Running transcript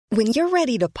When you're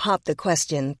ready to pop the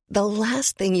question, the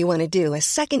last thing you want to do is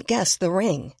second-guess the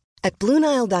ring. At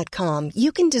BlueNile.com,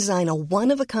 you can design a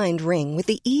one-of-a-kind ring with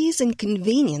the ease and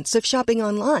convenience of shopping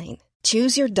online.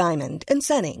 Choose your diamond and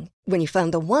setting. When you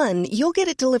find the one, you'll get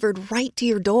it delivered right to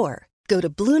your door. Go to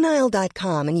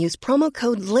BlueNile.com and use promo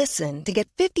code LISTEN to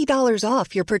get $50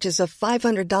 off your purchase of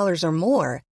 $500 or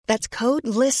more. That's code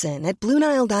LISTEN at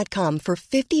BlueNile.com for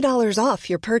 $50 off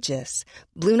your purchase.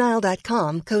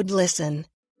 BlueNile.com, code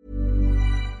LISTEN.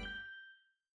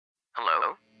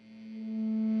 Hello?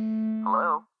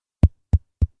 Hello?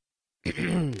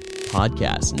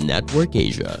 Podcast Network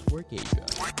Asia.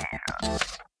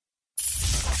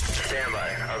 Stand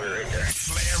by. I'll be right there.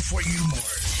 Flair for humor.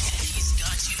 He's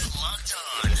got you locked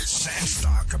on. Sans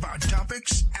talk about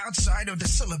topics outside of the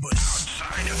syllabus.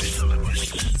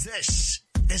 This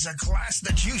is a class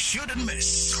that you shouldn't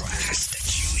miss. Class that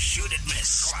you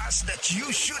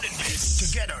shouldn't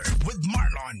miss. Together with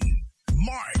Marlon,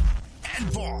 Mark, and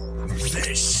Paul.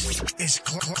 This is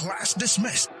Class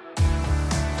Dismissed.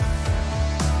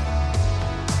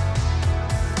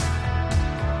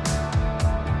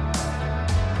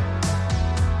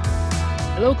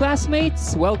 Hello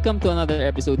classmates! Welcome to another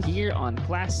episode here on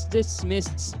Class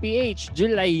Dismissed PH.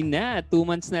 July na, 2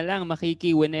 months na lang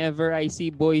makiki whenever I see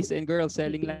boys and girls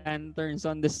selling lanterns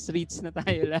on the streets na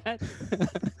tayo lahat.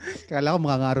 Kala ko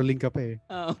mangangaroling ka pa eh.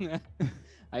 Oo nga.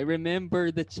 I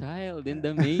remember the child in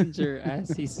the manger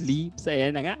as he sleeps.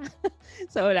 Ayan na nga.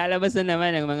 So lalabas na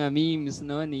naman ang mga memes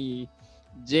no, ni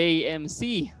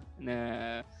JMC na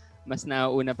mas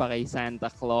nauna pa kay Santa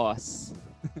Claus.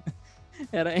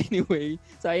 Pero anyway,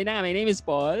 so ayun na nga, my name is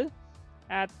Paul.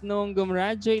 At nung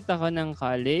gumraduate ako ng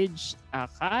college,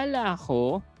 akala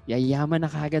ko, yayaman na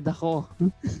kagad ako.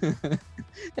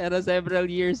 Pero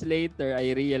several years later,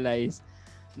 I realized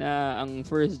na ang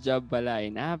first job pala ay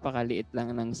napakaliit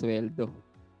lang ng sweldo.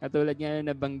 Katulad nga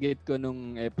na nabanggit ko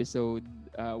nung episode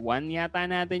 1 yata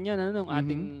natin yun, nung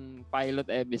ating pilot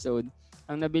episode.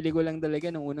 Ang nabili ko lang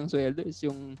talaga nung unang sweldo is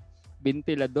yung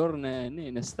ventilador na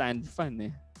stand fan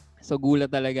eh. So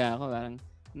gulat talaga ako. Parang,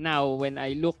 now, when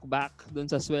I look back dun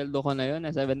sa sweldo ko na yun,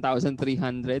 na 7,300,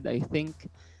 I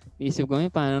think, isip ko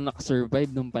paano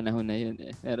nakasurvive nung panahon na yun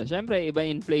eh. Pero syempre, iba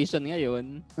inflation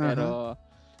ngayon. Pero,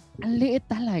 ang liit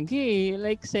talaga eh.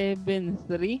 Like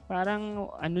 7,300. Parang,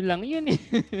 ano lang yun eh.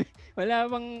 wala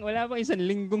pang isang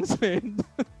linggong sweldo.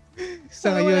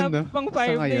 Sa ngayon, wala pang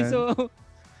 5 days. So,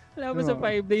 wala pa sa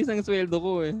 5 days ang sweldo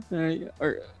ko eh.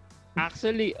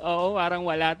 Actually, parang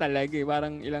wala talaga eh.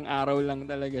 Parang ilang araw lang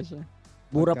talaga siya.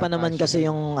 Mura pa naman kasi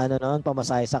yung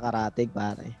pamasahe sa Karatig,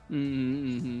 pare.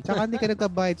 Tsaka hindi ka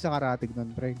nagbabayad sa Karatig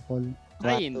nun, pre, Paul.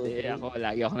 Ay, hindi.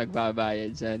 Lagi ako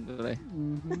nagbabayad dyan, pre.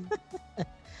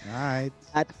 Right.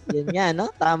 At yun nga, no?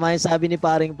 Tama yung sabi ni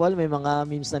paring Paul, may mga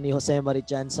memes na ni Jose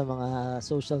Marichan sa mga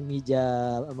social media,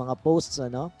 mga posts,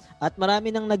 ano? At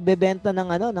marami nang nagbebenta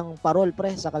ng parol,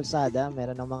 pre, sa kalsada.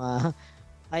 Meron ng mga...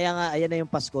 Kaya nga, ayan na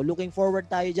yung Pasko. Looking forward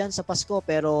tayo dyan sa Pasko,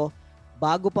 pero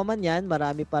bago pa man yan,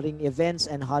 marami pa ring events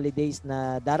and holidays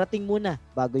na darating muna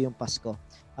bago yung Pasko.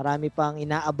 Marami pang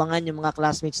inaabangan yung mga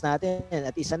classmates natin.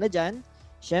 At isa na dyan,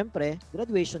 syempre,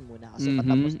 graduation muna. Kasi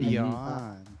patapos na yung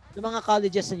mga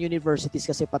colleges and universities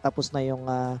kasi patapos na yung,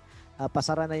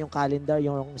 pasara na yung calendar,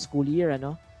 yung school year,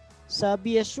 ano. Sa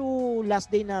BSU, last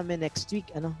day namin next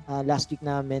week, last week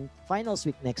namin, finals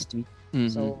week next week.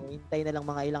 So, hintay na lang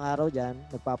mga ilang araw dyan,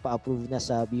 magpapa-approve na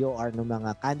sa BOR ng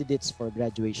mga candidates for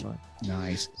graduation.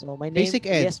 Nice. So, my name, Basic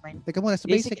Ed. Yes, Teka muna, sa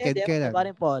Basic Ed kailan?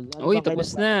 Paul.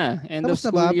 Tapos na. End of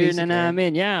school year na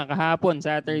namin. Yeah, kahapon,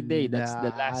 Saturday. That's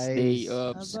the last day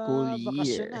of school year.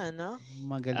 Bakasyon na, no?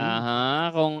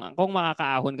 Magaling. Kung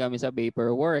makakaahon kami sa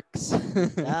paperworks.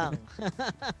 Lang.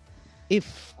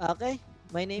 Okay.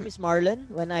 My name is Marlon.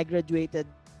 When I graduated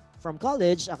from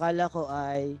college, akala ko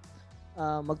ay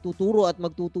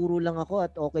magtuturo lang ako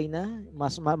at okay na.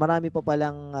 Marami pa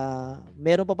palang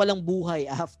meron pa palang buhay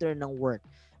after ng work.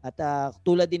 At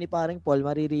tulad din ni paring Paul,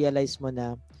 marirealize mo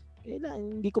na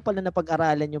hindi ko pala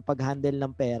napag-aralan yung pag-handle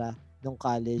ng pera nung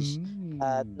college.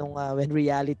 At nung when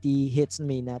reality hits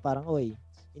me na parang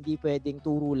hindi pwedeng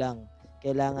turo lang.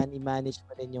 Kailangan i-manage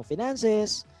mo rin yung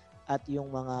finances at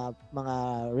yung mga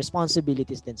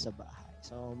responsibilities din sa bahay.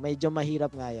 So medyo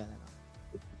mahirap nga 'yan.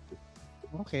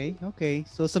 Okay.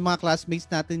 So sa mga classmates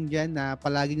natin dyan na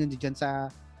palagi nandiyan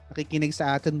sa nakikinig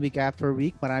sa atin week after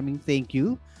week, maraming thank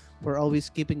you for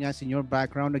always keeping us in your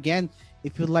background. Again,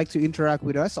 if you'd like to interact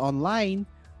with us online,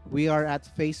 we are at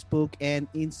Facebook and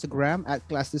Instagram at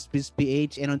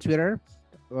ClassDismissPH, and on Twitter,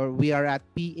 we are at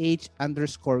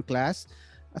PH_class.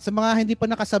 At sa mga hindi pa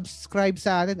nakasubscribe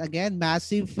sa atin, again,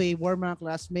 massive favor mga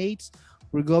classmates,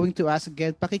 we're going to ask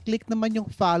again, pakiclick naman yung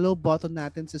follow button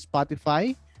natin sa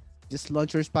Spotify. Just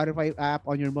launch your Spotify app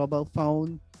on your mobile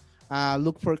phone.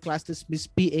 Look for Class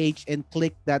Dismissed PH and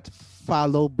click that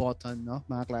follow button, no,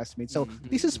 mga classmates. So,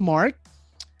 this is Mark.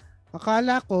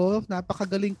 Akala ko,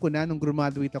 napakagaling ko na nung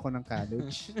graduate ako ng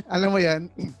college. Alam mo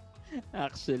yan?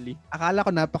 Actually. Akala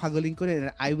ko napakagaling ko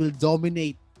na. I will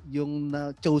dominate yung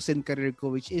chosen career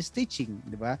ko, which is teaching.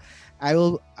 Di ba?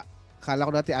 Akala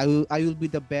ko dati, I will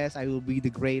be the best. I will be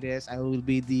the greatest. I will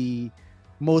be the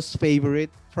most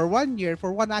favorite. For 1 year,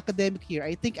 for one academic year,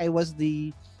 I think I was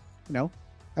the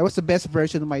best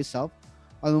version of myself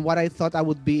on what I thought I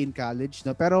would be in college.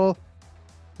 No?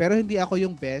 Pero hindi ako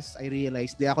yung best. I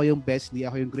realized, hindi ako yung best, hindi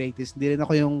ako yung greatest, hindi rin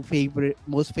ako yung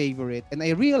most favorite. And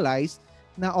I realized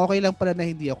na okay lang pala na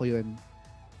hindi ako yun.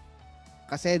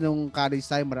 Kasi nung college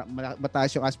time,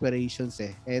 mataas yung aspirations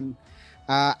eh. And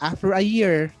after a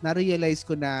year, na-realize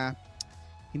ko na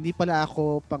hindi pala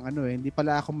ako hindi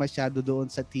pala ako masyado doon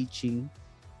sa teaching.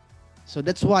 So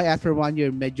that's why after 1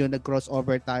 year, medyo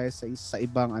nag-crossover tayo sa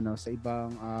ibang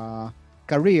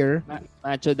career.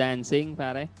 Macho dancing,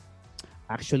 pare.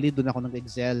 Actually, doon ako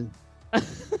nag-excel.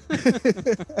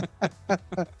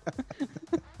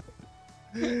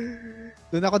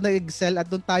 Doon ako nag-excel at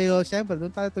doon tayo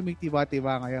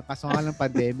tumitiba-tiba ngayon. Kaso nga lang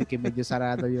pandemic, medyo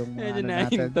sarado yung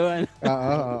natin.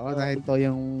 Oo, nahinto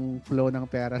yung flow ng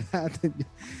pera natin.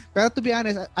 Pero to be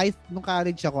honest, nung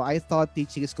college ako, I thought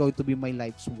teaching is going to be my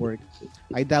life's work.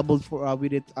 I dabbled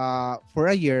with it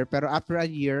for a year, pero after a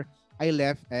year, I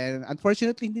left and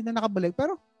unfortunately, hindi na nakabalik.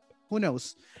 Pero who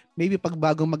knows? Maybe pag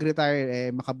bagong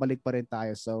mag-retire, makabalik pa rin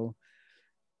tayo. So,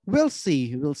 we'll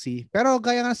see. Pero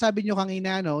gaya nga sabi nyo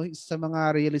kanina, sa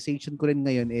mga realization ko rin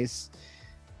ngayon is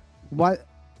 1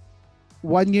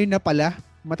 year na pala,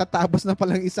 matatapos na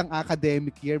palang isang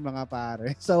academic year, mga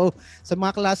pare. So, sa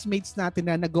mga classmates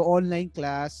natin na nag-online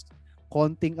class,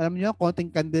 konting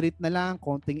candidate na lang,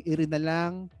 konting iri na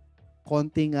lang,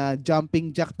 konting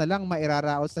jumping jack na lang,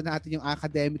 mairaraos na natin yung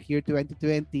academic year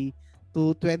 2020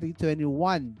 to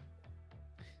 2021.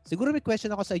 Siguro may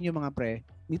question ako sa inyo mga pre.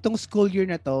 Nitong school year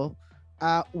na to,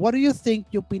 what do you think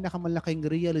yung pinakamalaking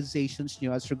realizations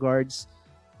nyo as regards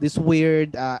this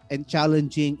weird and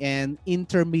challenging and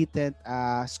intermittent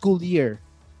school year?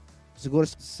 Siguro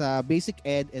sa basic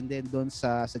ed and then doon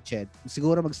sa CHED.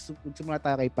 Siguro magsimula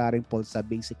tayo kay paring Paul sa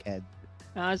basic ed.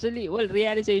 Actually,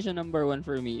 realization number 1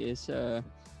 for me is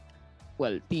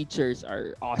teachers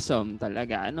are awesome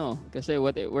talaga, kasi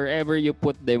wherever you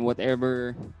put them,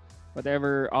 whatever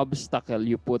obstacle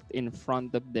you put in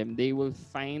front of them, they will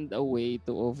find a way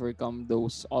to overcome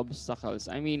those obstacles.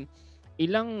 I mean,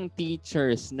 ilang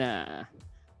teachers na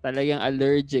talagang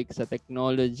allergic sa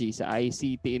technology, sa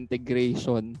ICT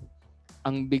integration,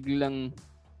 ang biglang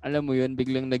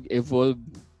nag-evolve,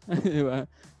 di ba?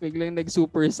 Biglang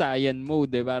nag-super saiyan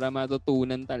mode para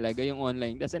matutunan talaga yung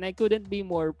online class. And I couldn't be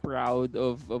more proud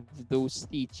of those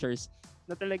teachers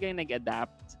na talagang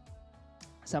nag-adapt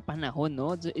sa panahon,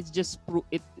 no?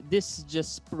 This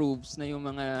just proves na yung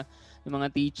mga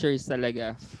teachers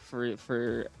talaga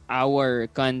for our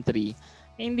country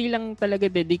hindi lang talaga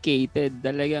dedicated,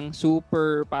 talagang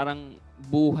super parang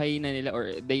buhay na nila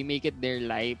or they make it their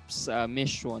life's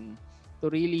mission to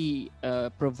really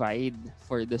provide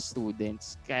for the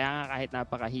students. Kaya nga kahit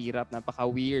napakahirap,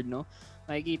 napaka-weird, no?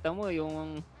 Makikita mo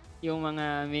yung mga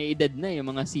may edad na, yung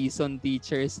mga seasoned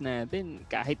teachers natin,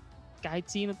 kahit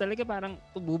sino talaga parang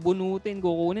bubunutin,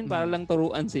 kukunin para lang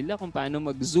turuan sila kung paano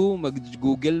mag-Zoom,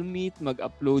 mag-Google Meet,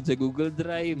 mag-upload sa Google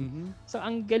Drive. So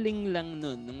ang galing lang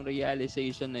nun, ng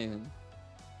realization na yun.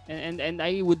 And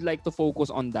I would like to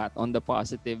focus on that, on the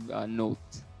positive note.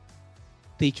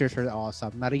 Teachers are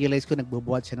awesome. Na-realize ko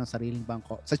nagbubuhat siya ng sariling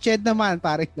bangko. Sa CHED naman,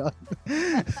 parang doon.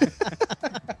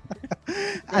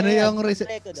 Ano yung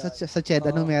sa CHED,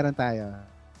 anong meron tayo?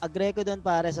 Agree ko doon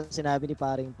pare sa sinabi ni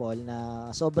paring Paul na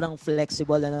sobrang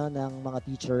flexible ng mga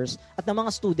teachers at ng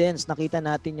mga students. Nakita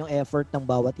natin yung effort ng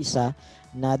bawat isa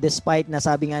na despite na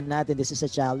sabi nga natin this is a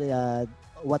challenge,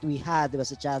 what we had was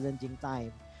a challenging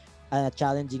time,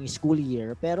 challenging school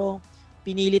year. Pero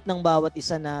pinilit ng bawat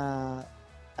isa na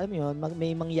alam mo yun,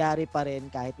 may mangyari pa rin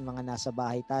kahit mga nasa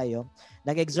bahay tayo.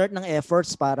 Nag-exert ng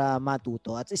efforts para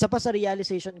matuto. At isa pa sa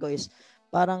realization ko is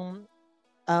parang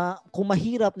kung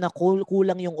mahirap na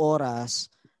kulang yung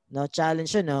oras, no,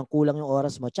 challenge yun, no, kulang yung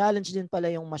oras mo. Challenge din pala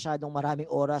yung masyadong maraming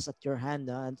oras at your hand,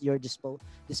 no, at your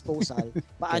disposal.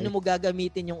 Paano mo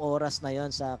gagamitin yung oras na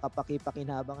yon sa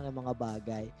kapaki-pakinabang ng mga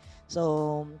bagay.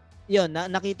 So, yun,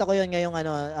 nakita ko yun ngayong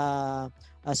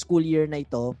school year na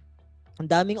ito. Ang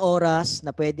daming oras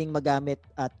na pwedeng magamit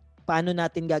at paano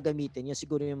natin gagamitin, yun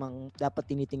siguro yung dapat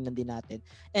tinitingnan din natin.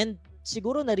 And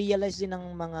siguro na-realize din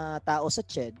ng mga tao sa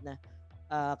CHED na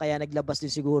kaya naglabas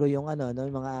din siguro yung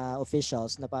yung mga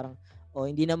officials na parang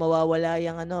hindi na mawawala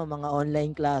yung mga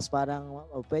online class, parang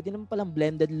pwede naman palang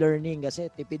blended learning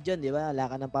kasi tipid 'yun, di ba? Wala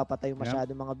ka nang papatayo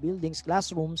masyado mga buildings,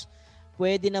 classrooms.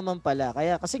 Pwede naman pala.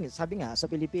 Kaya kasi sabi nga sa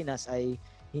Pilipinas ay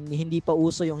hindi pa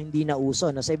uso yung hindi na uso.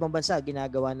 No? Sa ibang bansa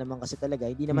ginagawa naman kasi talaga.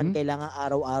 Hindi naman kailangan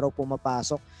araw-araw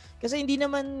pumapasok. Kasi hindi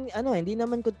naman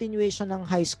continuation ng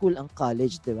high school ang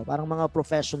college, 'di ba? Parang mga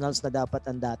professionals na dapat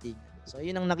ang dating. So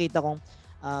 'yun ang nakita kong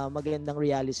magandang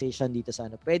realization dito sa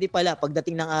Pwede pala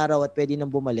pagdating ng araw at pwede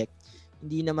nang bumalik.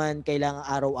 Hindi naman kailangan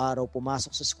araw-araw pumasok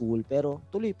sa school pero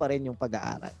tuloy pa rin yung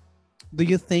pag-aaral. Do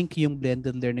you think yung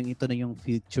blended learning ito na yung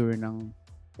future ng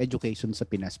education sa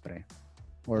Pinas, pre?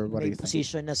 Or what do you think? May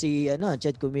position na si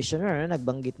CHED Commissioner,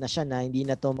 nagbanggit na siya na hindi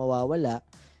na to mawawala.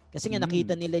 Kasi nga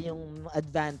nakita nila yung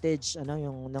advantage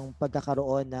yung ng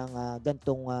pagkakaroon ng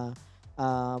gantong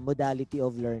modality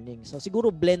of learning. So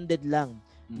siguro blended lang.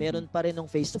 Meron pa rin ng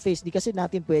face-to-face. Di kasi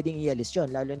natin pwedeng ialis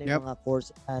yun. Lalo na yung mga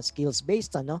course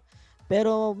skills-based.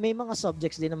 Pero may mga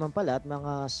subjects din naman pala at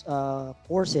mga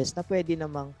courses na pwede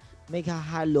namang may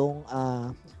hahalong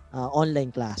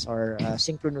online class or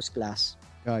synchronous class.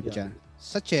 Gotcha.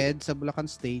 Sa CHED, sa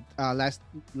Bulacan State,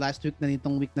 last week na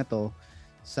nitong week na to,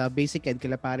 sa Basic Ed,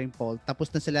 kila paring Paul, tapos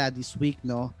na sila this week,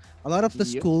 no? A lot of the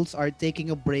schools are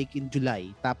taking a break in July.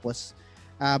 Tapos,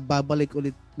 babalik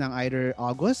ulit ng either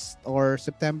August or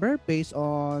September based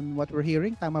on what we're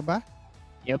hearing. Tama ba?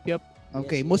 Yep.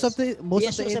 Okay. Yes, most of the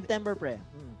September, pre.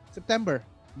 September.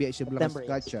 BSU September,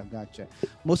 Gotcha.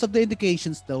 Most of the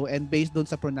indications though, and based doon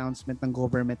sa pronouncement ng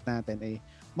government natin,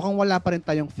 mukhang wala pa rin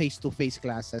tayong face-to-face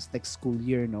classes next school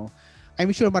year, no? I'm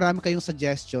sure marami kayong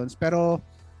suggestions, pero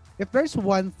if there's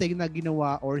one thing na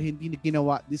ginawa or hindi na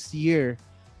ginawa this year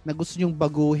na gusto nyong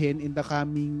baguhin in the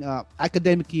coming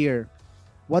academic year,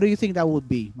 what do you think that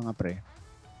would be, mga pre?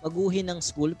 Baguhin ng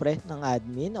school, pre, ng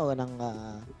admin o ng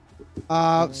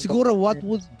siguro what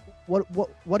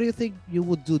do you think you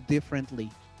would do differently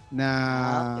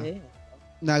na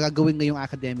gagawin ngayong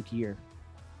academic year?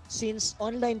 Since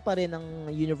online pa rin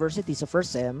ang university sa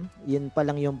first sem, yun pa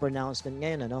lang yung pronouncement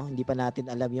ngayon, hindi pa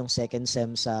natin alam yung second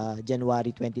sem sa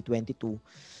January 2022.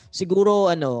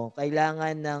 Siguro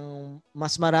kailangan ng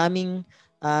mas maraming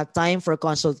time for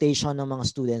consultation ng mga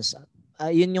students.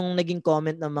 Yun yung naging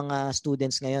comment ng mga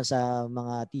students ngayon sa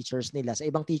mga teachers nila. Sa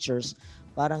ibang teachers,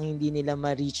 parang hindi nila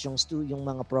ma-reach yung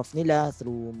mga prof nila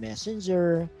through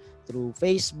Messenger, through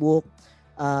Facebook,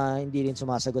 hindi rin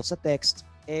sumasagot sa text.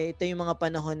 Ito yung mga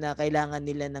panahon na kailangan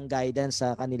nila ng guidance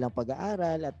sa kanilang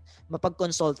pag-aaral at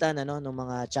mapag-consultan ng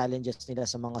mga challenges nila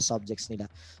sa mga subjects nila.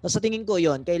 So, sa tingin ko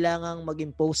yon, kailangang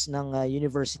mag-impose ng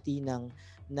university ng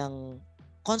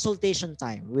consultation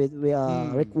time with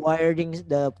requiring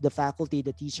the faculty,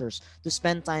 the teachers to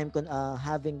spend time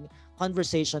having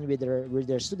conversation with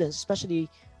their students, especially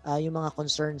yung mga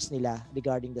concerns nila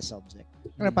regarding the subject.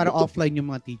 Para offline yung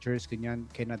mga teachers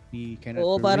cannot be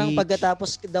parang reached.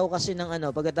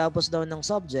 pagkatapos daw ng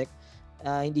subject,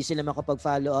 hindi sila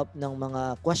makapag-follow up ng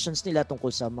mga questions nila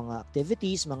tungkol sa mga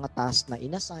activities, mga tasks na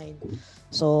inassign.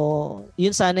 So,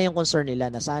 yun sana yung concern nila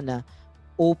na sana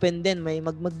open din, may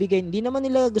magbigay. Hindi naman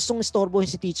nila gustong istorbohin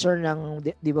si teacher ng,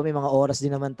 di ba may mga oras din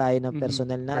naman tayo ng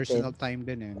personal natin. Personal time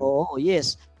din Oo,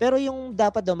 yes. Pero yung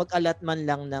dapat daw mag-allot man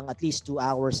lang ng at least 2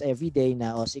 hours every day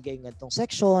na, sige, ganitong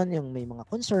section, yung may mga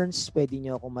concerns, pwede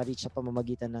nyo ako ma-reach sa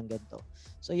pamamagitan ng ganito.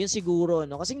 So yun siguro,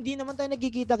 kasi hindi naman tayo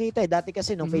nagkikita-kita. Dati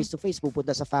kasi nung face-to-face,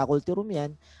 pupunta sa faculty room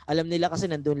yan. Alam nila kasi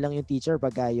nandun lang yung teacher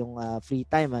pagka yung free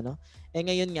time,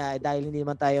 ngayon nga, dahil hindi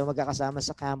naman tayo magkakasama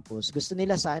sa campus, gusto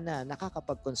nila sana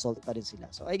nakakapag-consult pa rin sila.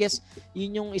 So I guess,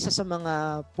 yun yung isa sa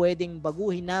mga pwedeng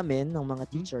baguhin namin ng mga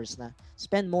teachers na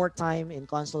spend more time in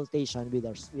consultation with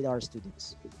our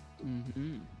students.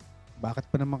 Bakit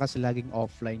pa naman kasi laging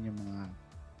offline yung mga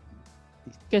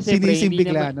kasi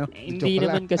hindi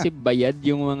naman kasi bayad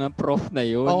yung mga prof na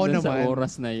yun sa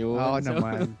oras na yun. Oo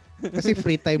naman. Kasi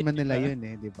free time man nila yun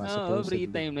di ba? Oo, free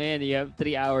time na yan. You have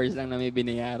 3 hours lang na may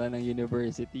binayaran ng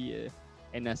university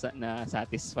and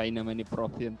na-satisfy naman ni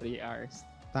prof yung 3 hours.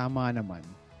 Tama naman.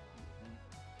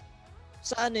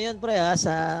 Sa yun, pre,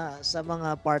 sa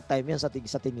mga part-time yun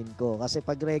sa tingin ko. Kasi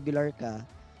pag regular ka,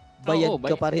 bayad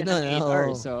ka pa rin. 8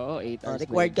 hours. So, 8 hours.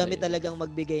 Required kami talagang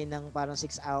magbigay ng parang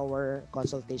 6-hour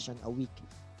consultation a week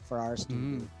for our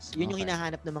students. Yun yung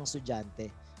hinahanap ng mga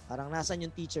estudyante. Parang nasan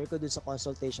yung teacher ko dun sa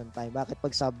consultation time? Bakit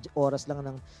pag oras lang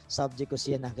ng subject ko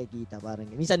siya nakikita? Parang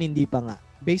minsan hindi pa nga.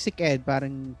 Basic Ed,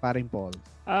 parang Paul.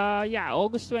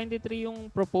 August 23 yung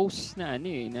proposed na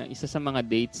na isa sa mga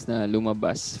dates na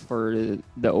lumabas for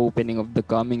the opening of the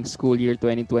coming school year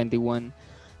 2021.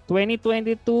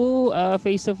 2022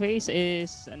 face-to-face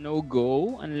is a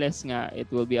no-go unless nga it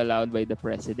will be allowed by the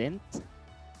president.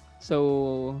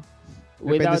 So,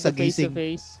 without Depende sa the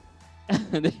face-to-face...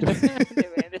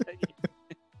 Depende sa gising.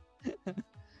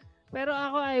 Pero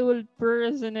ako, I will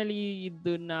personally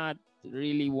do not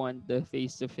really want the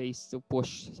face-to-face to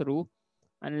push through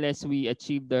unless we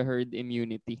achieve the herd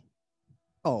immunity.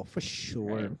 Oh, for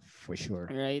sure. Right. For sure.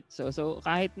 Right? So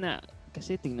kahit na,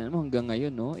 kasi tingnan mo hanggang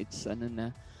ngayon, no? It's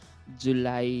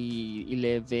July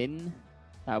 11.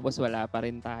 Tapos wala pa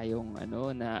rin tayong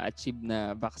na-achieve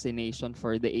na vaccination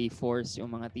for the A4s,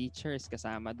 yung mga teachers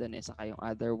kasama doon saka yung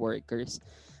other workers.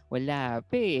 Wala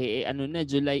pa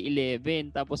July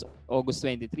 11 tapos August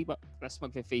 23 tapos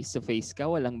magfe-face-to-face ka,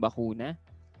 walang bakuna.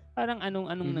 Parang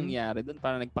anong nangyari doon?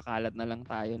 Parang nagpakalat na lang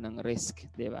tayo ng risk,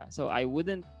 'di ba? So I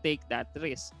wouldn't take that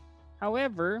risk.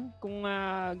 However, kung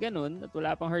ganun at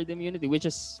wala pang herd immunity, which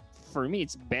is for me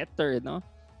it's better, no?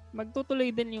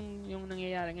 Magtutuloy din yung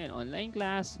nangyayari ngayon, online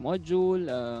class, module,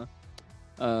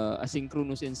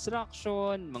 asynchronous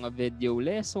instruction, mga video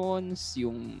lessons,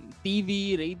 yung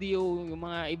TV, radio, yung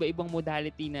mga iba-ibang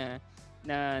modality na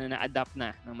na-adapt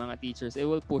na ng mga teachers. It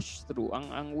will push through.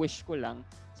 Ang wish ko lang,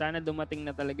 sana dumating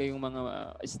na talaga yung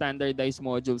mga standardized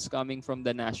modules coming from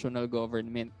the national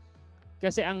government.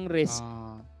 Kasi ang risk,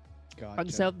 pag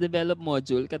self-developed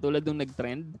module, katulad nung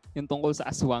nag-trend, yung tungkol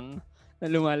sa aswang, na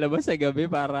lumalabas sa gabi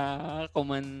para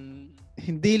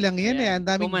Hindi lang yan. Ang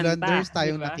daming blunders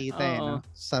tayong diba? nakita no?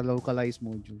 Sa localized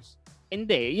modules.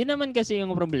 Hindi. Yun naman kasi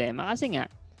yung problema. Kasi nga,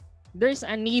 there's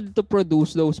a need to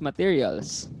produce those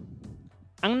materials.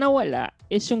 Ang nawala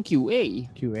is yung QA.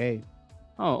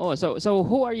 So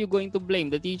who are you going to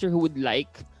blame? The teacher who would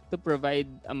like to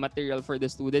provide a material for the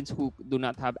students who do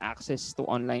not have access to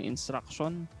online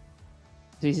instruction?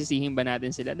 Sisisihin ba natin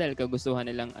sila dahil kagustuhan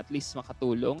nilang at least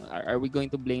makatulong? Are we going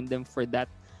to blame them for that,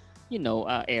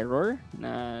 error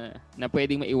na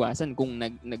pwedeng maiwasan kung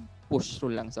nag-push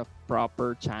through lang sa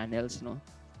proper channels, no?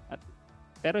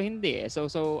 Pero hindi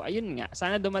So ayun nga,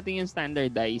 sana dumating yung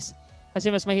standardized kasi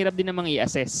mas mahirap din namang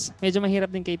i-assess. Medyo mahirap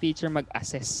din kay teacher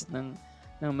mag-assess ng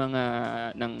mga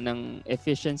ng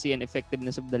efficiency and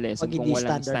effectiveness of the lesson kung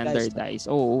walang standardized.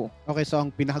 Oo. Okay, so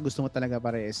ang pinakagusto mo talaga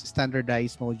pare is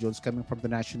standardized modules coming from the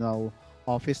national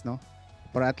office, no?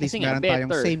 Para at least meron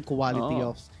tayong same quality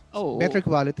of better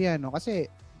quality Kasi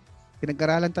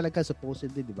pinag-aralan talaga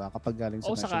supposedly, di ba? Kapag galing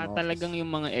sa national saka office. Talagang yung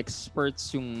mga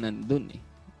experts yung nandun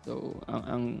So,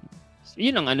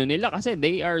 yun ang nila kasi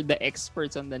they are the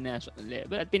experts on the national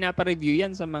level at pinapa-review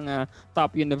yan sa mga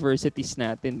top universities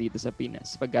natin dito sa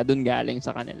Pinas pagka doon galing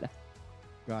sa kanila.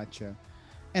 Gotcha.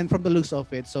 And from the looks of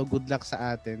it, so good luck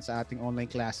sa ating online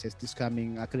classes this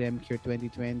coming academic year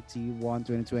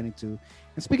 2021-2022.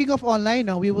 And speaking of online,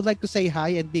 we would like to say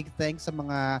hi and big thanks sa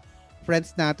mga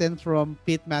friends natin from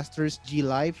Pitmasters G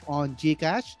Live on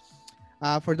GCash.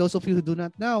 For those of you who do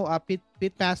not know,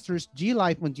 Pitmasters G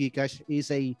Live on GCash is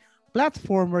a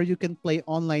platform where you can play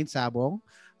online sabong.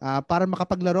 Para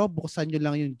makapaglaro, buksan nyo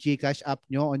lang yung GCash app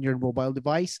nyo on your mobile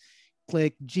device.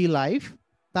 Click G Live.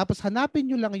 Tapos hanapin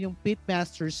nyo lang yung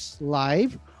Pitmasters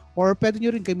Live or pwede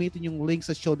nyo rin gamitin yung link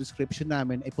sa show description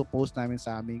namin. Ipopost namin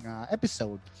sa aming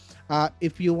episode.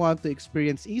 If you want to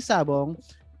experience e-sabong,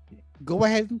 go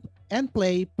ahead and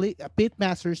play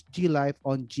Pitmasters G Live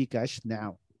on GCash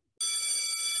now.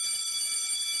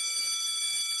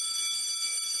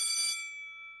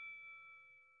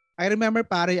 I remember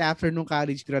pare after nung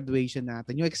college graduation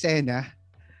natin, yung eksena,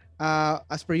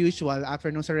 as per usual,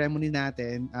 after nung ceremony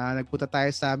natin, nagpunta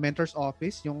tayo sa mentor's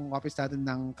office, yung office natin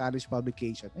ng college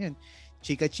publication. Ayun,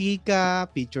 chika-chika,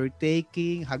 picture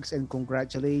taking, hugs and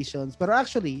congratulations. Pero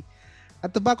actually, at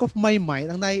the back of my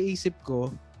mind, ang naiisip ko,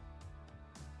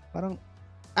 parang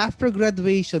after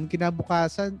graduation,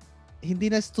 kinabukasan,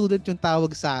 hindi na student yung tawag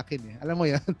sa akin. Alam mo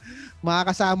yan,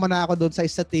 makakasama na ako doon sa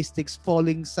statistics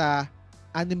falling sa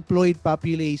unemployed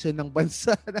population ng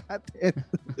bansa natin.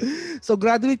 So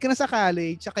graduate ka na sa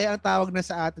college, kaya ang tawag na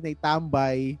sa atin ay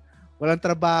tambay, walang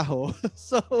trabaho.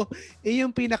 So,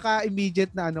 yung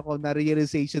pinaka-immediate na na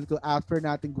realization ko after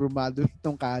nating graduate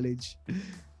ng college.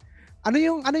 Ano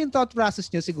yung thought process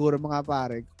niyo siguro mga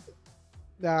pare?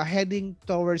 Heading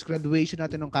towards graduation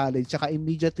natin ng college, tsaka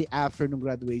immediately after ng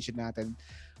graduation natin.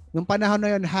 Nung panahon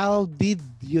na yun, how did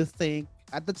you think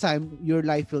at the time your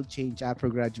life will change after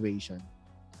graduation?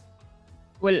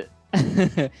 Well,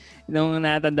 nung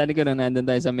natandaan ko nung nandun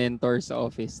tayo sa mentor's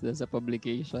office sa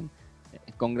publication,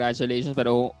 congratulations,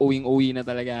 pero uwing-uwi na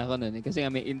talaga ako nun. Kasi nga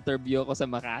may interview ako sa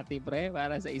Makati, pre,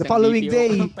 para sa isang the following BPO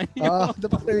day. company. The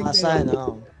following day.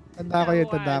 Tanda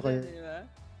ko yun.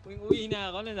 Uwing-uwi na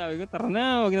ako. Sabi ko, tara na,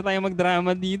 huwag na tayo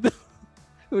magdrama dito.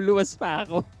 Luluwas pa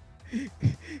ako.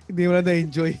 Hindi mo na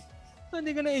na-enjoy.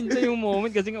 Hindi ko na-enjoy yung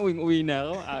moment kasi nga uwing-uwi na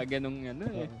ako. Nung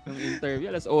interview.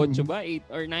 Alas 8 ba?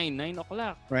 8 or 9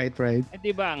 o'clock. Right. Eh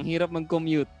diba, ang hirap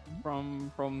mag-commute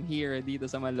from here dito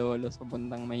sa Malolos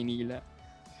papuntang Maynila.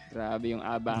 Grabe yung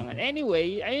abangan.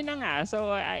 Anyway, ayun na nga.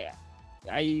 So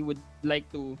I would like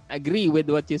to agree with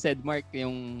what you said, Mark,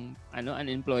 yung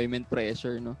unemployment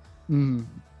pressure, no.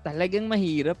 Talagang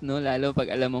mahirap, no, lalo pag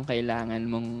alam mong kailangan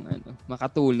mong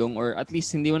makatulong, or at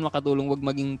least hindi man makatulong, wag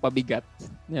maging pabigat,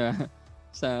 di ba?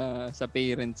 sa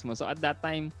parents mo. So at that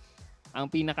time, ang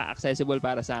pinaka-accessible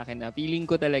para sa akin na feeling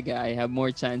ko talaga I have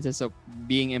more chances of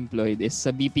being employed is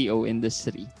sa BPO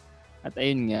industry. At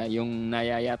ayun nga, yung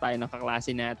nayaya tayo ng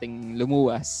kaklase nating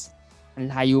lumuwas.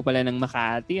 Ang layo pala ng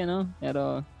Makati,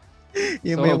 Pero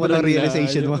yung may mga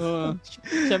realization mo.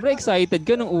 Siyempre excited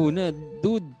ka nung una.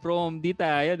 Dude, prom di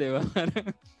tayo, di ba?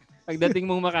 Pagdating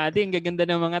mong Makati, ang gaganda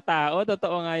ng mga tao.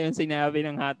 Totoo nga yung sinabi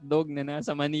ng hotdog na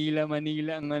nasa Manila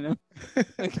ang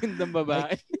ang gandang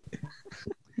babae.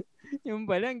 Yung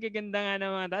pala, ang gaganda nga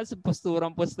ng mga tao.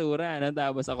 Posturang-postura.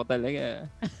 Tapos ako talaga.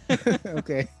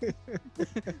 Okay.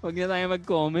 Huwag na tayo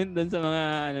mag-comment dun sa mga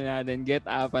natin, get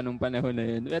up nung panahon na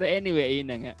yun. Pero anyway, ayun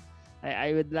na nga.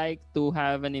 I would like to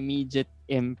have an immediate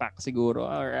impact siguro,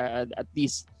 or at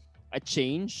least a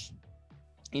change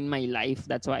in my life.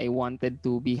 That's why I wanted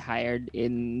to be hired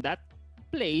in that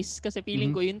place kasi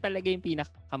feeling ko yun talaga yung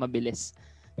pinakamabilis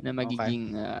na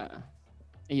magiging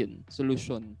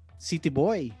solution. City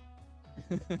boy.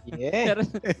 Yeah.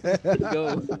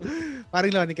 Go.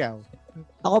 Paring Lon, ikaw.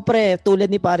 Ako pre, tulad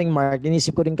ni paring Mark,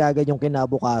 inisip ko rin kagad yung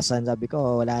kinabukasan. Sabi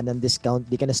ko, wala nang discount,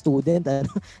 di ka na student.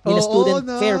 Di na student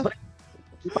fair, pre.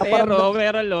 Pero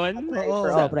Lon,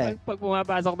 Pre. pag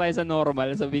pumapasok tayo sa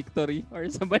normal, sa Victory, or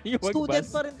sa Baliwag student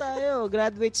bus, pa rin tayo,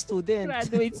 graduate student.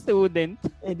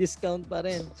 Eh, discount pa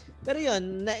rin. Pero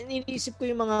yun, iniisip ko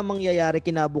yung mga mangyayari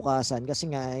kinabukasan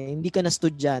kasi nga, hindi ka na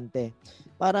estudyante.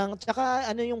 Parang, tsaka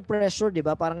yung pressure, di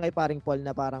ba? Parang kay paring Paul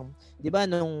na parang, di ba,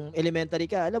 nung elementary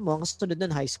ka, alam mo, ang sunod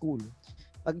nun high school.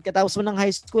 Pagkatapos mo ng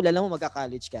high school, alam mo,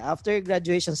 magka-college ka. After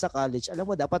graduation sa college, alam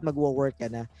mo, dapat mag-work ka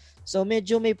na. So,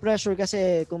 medyo may pressure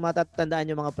kasi kung matatandaan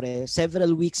yung mga pre,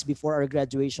 several weeks before our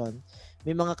graduation,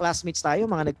 may mga classmates tayo,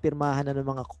 mga nagpirmahan na ng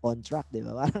mga contract, di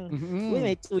ba? Parang,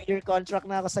 may 2-year contract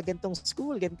na ako sa gantong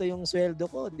school, ganito yung sweldo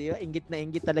ko, di ba? Inggit na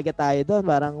inggit talaga tayo doon.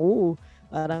 Parang,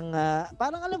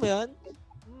 parang alam mo yun,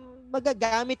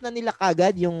 magagamit na nila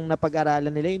kagad yung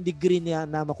napag-aralan nila, yung degree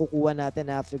na makukuha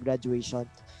natin after graduation.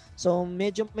 So,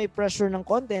 medyo may pressure ng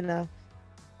konti na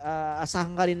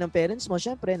asahan ka rin ng parents mo,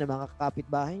 syempre, ng mga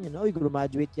kapitbahay nyo. Uy,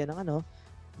 graduate yan ng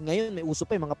Ngayon, may uso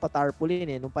pa yung mga patarpaulin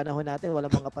eh. Nung panahon natin, walang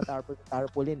mga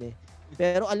patarpaulin eh.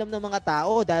 Pero alam ng mga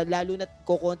tao, dahil lalo na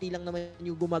kukunti lang naman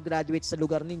yung gumagraduate sa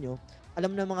lugar ninyo,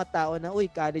 alam ng mga tao na, uy,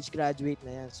 college graduate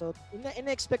na yan. So,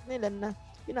 ina-expect nila na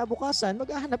kinabukasan,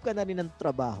 maghahanap ka na rin ng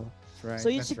trabaho. Right, so,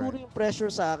 yun siguro yung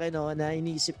pressure sa akin na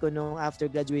iniisip ko nung after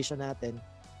graduation natin.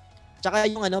 Tsaka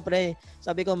yung pre,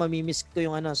 sabi ko mamimiss ko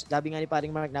yung sabi nga ni paring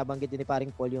Mark, nabanggit din ni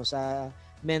paring Paul yung sa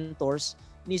mentors.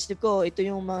 Inisip ko ito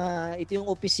yung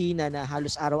opisina na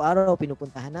halos araw-araw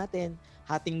pinupuntahan natin.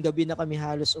 Hating gabi na kami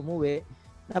halos umuwi.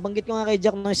 Nabanggit ko nga kay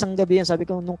Jack nung isang gabi yan, sabi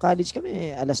ko nung college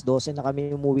kami, alas 12 na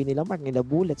kami umuwi nila Mark, nila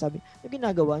Bullet. Sabi, yung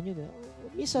ginagawa nyo na.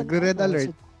 Minsan, Red alert.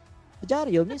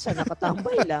 Diaryo, minsan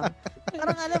nakatambay lang.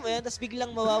 Parang alam mo yan, tapos biglang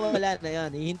mawawala na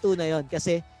yan. Hihinto na yon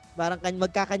kasi parang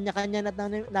magkakanya-kanya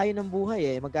na yun ng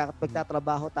buhay eh.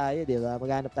 Magtatrabaho tayo, di ba?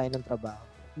 Maghanap tayo ng trabaho.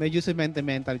 Medyo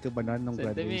sentimental ka ba nung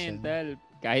graduation? Sentimental.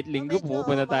 Kahit linggo,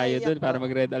 pupunta tayo doon para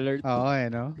mag-red alert. Oo,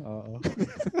 Oo.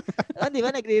 Di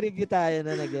ba? Nagre-review tayo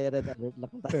na nag-red alert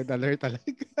lang tayo. Red alert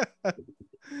talaga.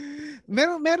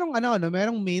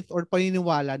 merong myth or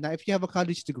paniniwala na if you have a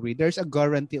college degree, there's a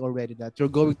guarantee already that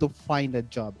you're going to find a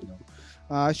job.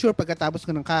 Sure, pagkatapos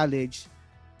ko ng college,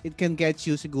 it can get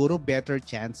you siguro better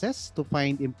chances to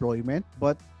find employment,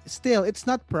 but still, it's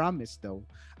not promised though.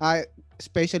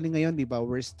 Especially ngayon, di ba,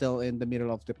 we're still in the middle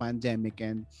of the pandemic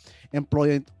and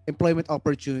employment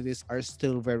opportunities are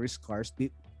still very scarce,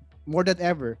 more than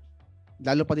ever,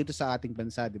 lalo pa dito sa ating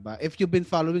bansa, di ba? If you've been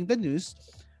following the news,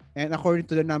 and according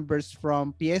to the numbers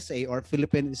from PSA or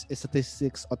Philippine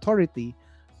Statistics Authority,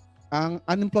 ang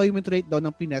unemployment rate daw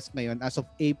ng Pinas ngayon as of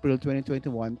April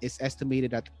 2021 is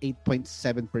estimated at 8.7%.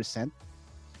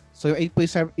 So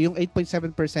yung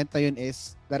 8.7% na yun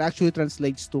is, that actually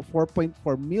translates to 4.4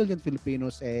 million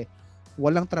Filipinos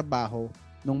walang trabaho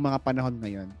nung mga panahon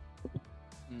ngayon.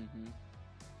 Mm-hmm.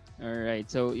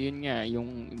 Alright, so yun nga,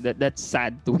 that's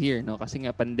sad to hear, no? Kasi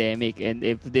nga pandemic, and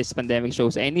if this pandemic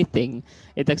shows anything,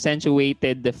 it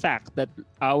accentuated the fact that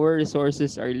our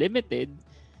resources are limited.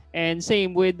 And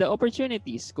same with the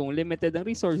opportunities. Kung limited ang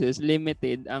resources,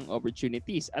 limited ang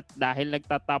opportunities. At dahil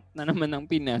nagtatop na naman ang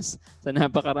Pinas sa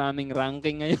napakaraming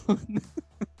ranking ngayon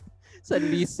sa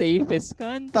least safest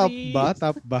countries.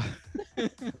 Top ba?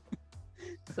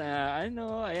 Sa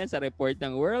sa report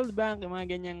ng World Bank, yung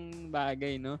mga ganyang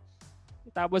bagay, no?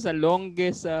 Tapos sa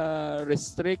longest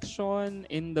restriction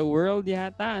in the world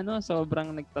yata,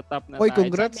 sobrang nagtatop na Hoy, tayo.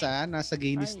 congrats nasa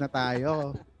Guinness na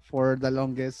tayo for the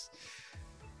longest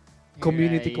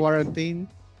community quarantine.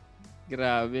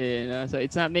 Grabe, no? So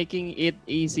it's not making it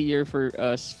easier for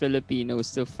us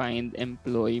Filipinos to find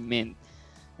employment.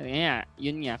 Kaya,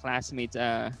 yun nga, classmates,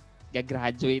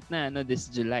 gagraduate na this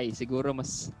July. Siguro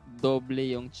mas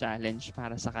doble yung challenge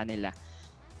para sa kanila.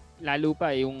 Lalo pa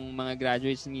yung mga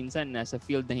graduates minsan nasa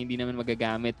field na hindi naman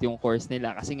magagamit yung course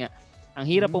nila kasi nga ang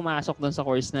hirap pumasok doon sa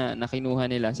course na kinuha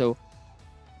nila. So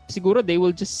siguro they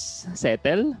will just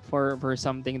settle for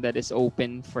something that is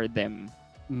open for them.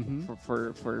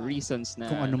 For reasons na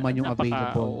kung ano man yung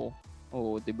available.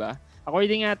 Oo, 'di ba?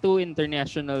 According nga to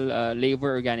International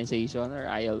Labor Organization or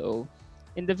ILO,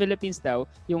 in the Philippines daw,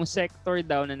 yung sector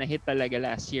daw na nahit talaga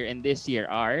last year and this year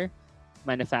are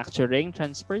manufacturing,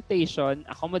 transportation,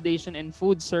 accommodation, and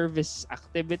food service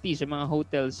activities. Yung mga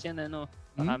hotels yan,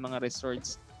 saka mga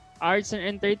resorts. Arts and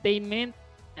entertainment,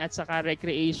 at saka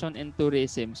recreation and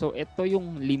tourism. So, ito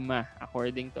yung 5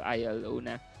 according to ILO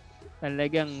na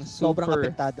talagang sobrang super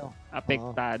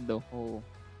apektado. Oo.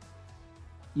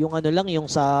 Yung yung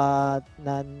sa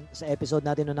episode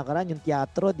natin noong nakaraan, yung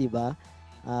teatro, di ba?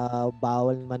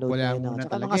 Bawal manood ngayon.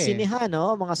 Saka mga sinihan,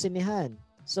 mga sinihan.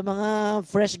 So mga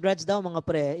fresh grads daw, mga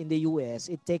pre, in the US,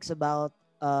 it takes about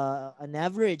an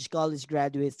average college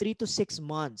graduate 3 to 6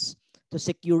 months to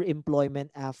secure employment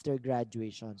after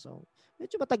graduation. So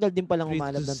medyo matagal din palang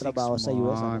humanap ng trabaho sa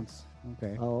US.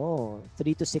 Okay.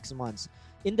 3 to 6 months.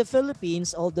 In the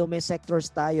Philippines, although may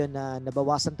sectors tayo na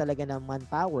nabawasan talaga ng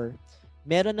manpower,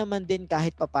 meron naman din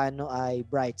kahit papano ay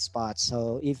bright spots.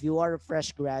 So if you are a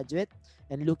fresh graduate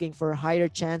and looking for higher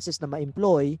chances na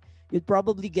ma-employ, you'd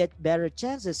probably get better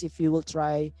chances if you will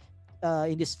try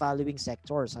in these following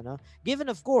sectors. Given,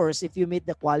 of course, if you meet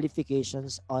the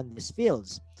qualifications on these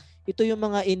fields. Ito yung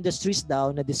mga industries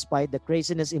daw na despite the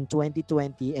craziness in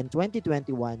 2020 and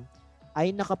 2021,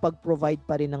 ay nakapag-provide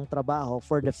pa rin ng trabaho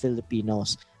for the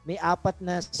Filipinos. May 4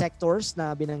 na sectors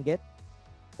na binanggit.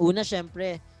 Una,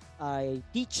 syempre, ay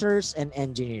teachers and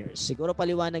engineers. Siguro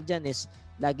paliwanag dyan is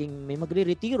laging may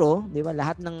magre-retiro, di ba?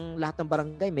 Lahat ng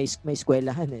barangay may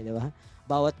eskwelahan, di ba?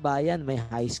 Bawat bayan may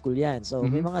high school 'yan. So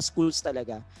may mga schools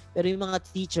talaga. Pero yung mga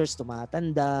teachers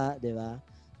tumatanda, di ba?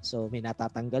 So may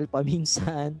natatanggal pa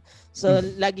minsan. So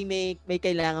laging may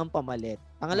kailangan pamalit.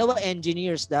 Pangalawa,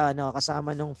 engineers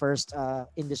kasama nung first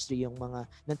industry yung mga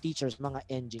ng teachers, mga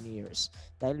engineers.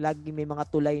 Dahil lagi may mga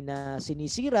tulay na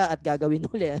sinisira at gagawin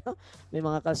uli, May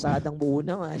mga kalsadang buo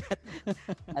naman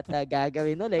at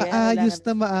gagawin uli.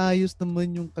 Maayos naman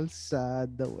yung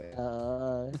kalsada,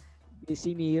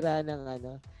 sinira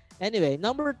ng Anyway,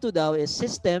 number 2 daw is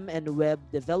system and web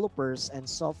developers and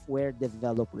software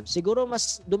developers. Siguro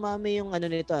mas dumami yung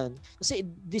nito kasi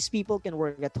these people can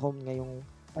work at home ngayong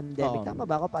pandemic. Tama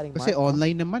ba ako, paring Mark? Kasi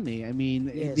online naman I mean,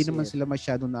 hindi naman sila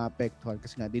masyado na-apektuhan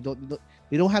kasi nga they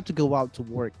don't have to go out to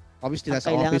work. Obviously,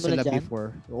 nasa office sila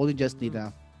before. You only just need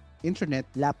a internet,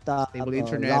 laptop, stable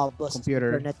internet,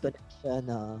 computer, internet connection.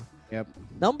 Yep.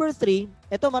 Number 3,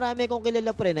 ito marami kong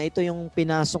kilala pre na ito yung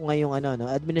pinasok ngayong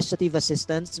administrative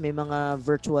assistants, may mga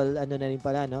virtual na rin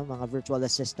pala, mga virtual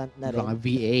assistant na rin. Mga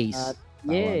VAs.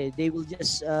 They will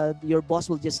just your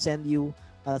boss will just send you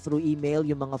through email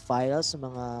yung mga files,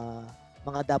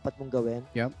 mga dapat mong gawin.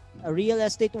 Yep. Real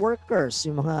estate workers,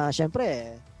 yung mga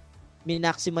syempre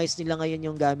min-maximize nila ngayon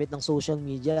yung gamit ng social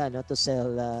media to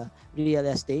sell real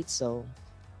estate. So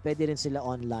pwede rin sila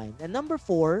online. And number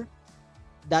 4,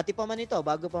 dati pa man ito,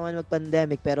 bago pa man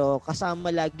mag-pandemic, pero kasama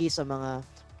lagi sa mga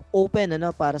open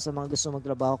para sa mga gusto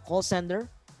magtrabaho. Call center,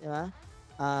 di ba?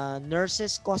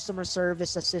 Nurses, customer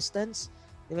service assistants.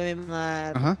 Di ba may mga,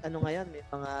 ngayon, may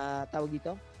mga tawag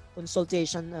dito?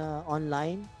 Consultation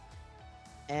online.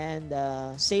 And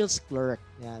sales clerk.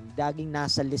 Yan. Daging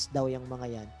nasa list daw yung mga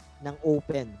yan ng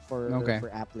open for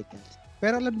applicants.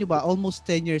 Pero alam niyo ba, almost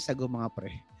 10 years ago mga pre,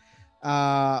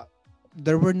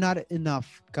 there were not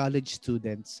enough college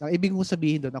students. Ang ibig mo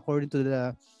sabihin doon, according to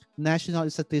the National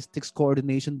Statistics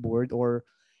Coordination Board or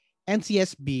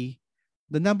NCSB,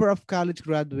 the number of college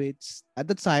graduates at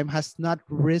the time has not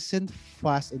risen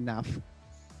fast enough.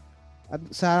 At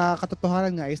sa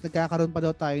katotohanan nga is nagkakaroon pa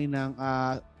daw tayo ng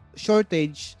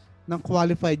shortage ng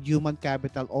qualified human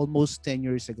capital almost 10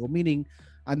 years ago. Meaning,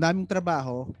 ang daming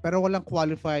trabaho pero walang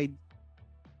qualified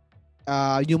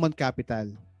human capital.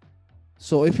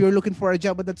 So if you're looking for a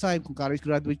job at that time, kung college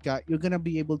graduate ka, you're gonna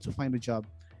be able to find a job.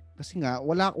 Kasi nga,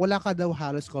 wala ka daw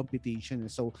halos competition.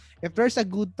 So if there's a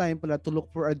good time pala to look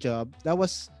for a job, that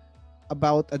was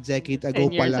about a decade ago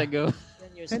 10 years pala. ago.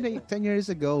 10 years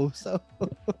ago. So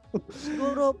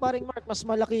Siguro, paring Mark, mas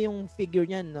malaki yung figure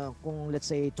niyan kung let's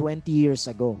say 20 years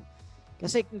ago.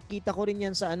 Kasi kita ko rin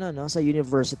yan sa sa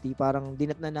university, parang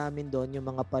dinatna namin doon yung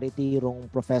mga paritirong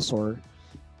professor.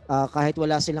 Kahit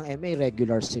wala silang MA,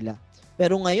 regular sila.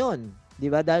 Pero ngayon, 'di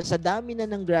ba, dahil sa dami na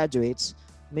ng graduates,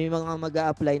 may mga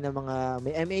mag-a-apply na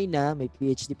may MA na, may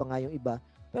PhD pa nga yung iba.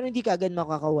 Pero hindi ka agad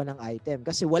makakakuha ng item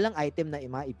kasi walang item na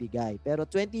maibigay. Pero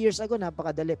 20 years ago,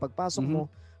 napakadali. Pagpasok mo,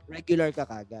 regular ka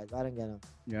kagad. Parang gano'n.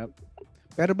 Yep.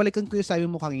 Pero balikan ko yung sabi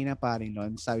mo kanina, paring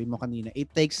Lon. Sabi mo kanina, it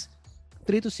takes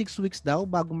 3 to 6 weeks daw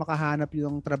bago makahanap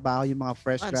yung trabaho yung mga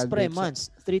fresh graduates.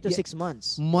 Months. 3 to 6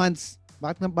 months. Months.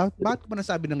 Bakit mo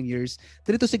nasabi ng years?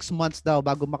 3 to 6 months daw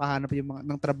bago makahanap yung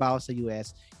ng trabaho sa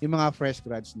US, yung mga fresh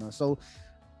grads, no? So,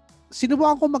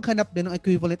 sinubukan ko maghanap din ng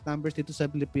equivalent numbers dito sa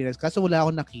Pilipinas kasi wala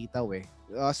akong nakita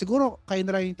siguro kayo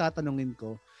na lang yung tatanungin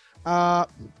ko.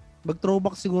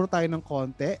 Mag-throwback siguro tayo ng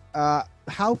konti.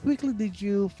 How quickly did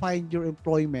you find your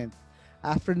employment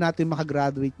after natin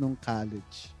makagraduate ng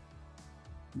college?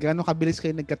 Gaano kabilis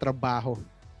kayo nagkatrabaho?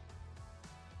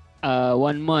 1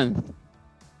 month.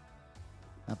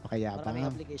 Napakayabang.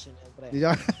 Maraming application yan, pre.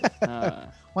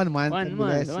 1 month. 1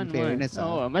 month. In fairness.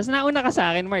 Oo, mas nauna ka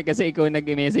sa akin, Mark, kasi ikaw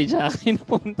nag-message sa akin.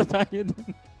 Punta tayo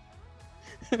doon.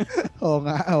 Oo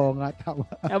nga, tama.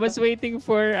 I was waiting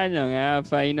for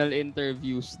final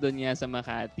interviews doon nga sa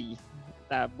Makati.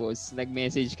 Tapos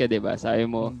nag-message ka, 'di ba? Sabi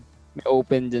mo may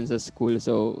open dyan sa school.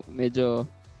 So medyo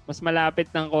mas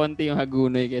malapit ng konti yung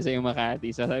Hagunoy kaysa yung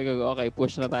Makati. So sabi ko, okay,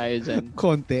 push na tayo dyan.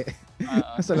 Konti.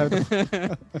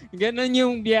 Ganon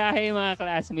yung biyahe mga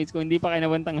classmates kung hindi pa kayo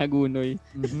napuntang Hagunoy.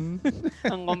 Mm-hmm.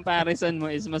 Ang comparison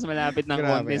mo is mas malapit ng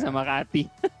konti sa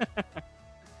Makati.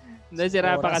 Hindi,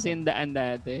 sira pa kasi yung daan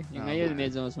dati. Yung ngayon,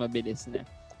 medyo mas mabilis na.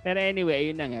 Pero anyway,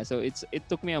 ayun na nga. So, it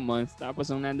took me a month.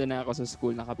 Tapos, nung nandun na ako sa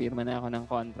school, nakapirma na ako ng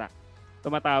contract.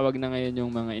 Tumatawag na ngayon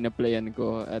yung mga in-applyan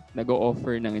ko at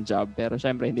nag-o-offer ng job. Pero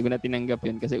syempre, hindi ko na tinanggap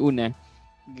yun kasi una,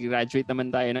 graduate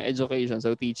naman tayo ng education.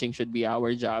 So, teaching should be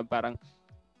our job. Parang,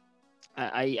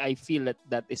 I feel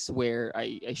that is where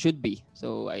I should be.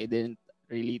 So, I didn't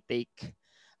really take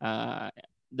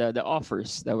the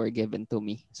offers that were given to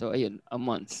me. So, ayun, a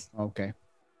month. Okay.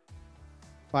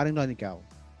 Parang Lon, ikaw.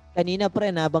 Kanina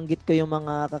pre, nabanggit ko yung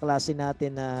mga kaklase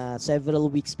natin na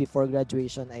several weeks before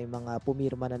graduation ay mga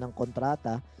pumirma na ng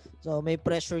kontrata. So may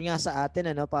pressure nga sa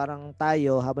atin, parang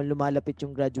tayo habang lumalapit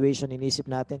yung graduation, inisip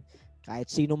natin kahit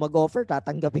sino mag-offer,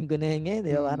 tatanggapin ko na yun ngayon,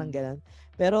 di ba? Parang ganun.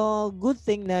 Pero good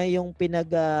thing na yung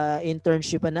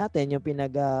pinag-internshipan natin, yung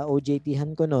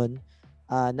pinag-OJT-han ko noon,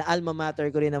 na alma mater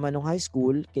ko rin naman nung high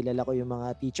school, kilala ko yung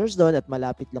mga teachers doon at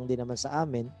malapit lang din naman sa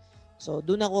amin. So,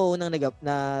 doon ako unang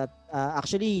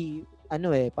actually,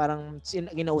 parang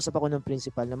ginausap ako ng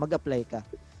principal na mag-apply ka.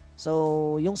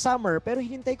 So, yung summer, pero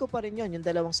hinintay ko pa rin yun, yung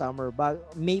 2 summer.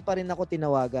 May pa rin ako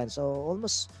tinawagan. So,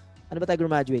 almost, ano ba tayo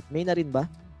graduate? May na rin ba?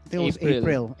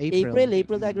 April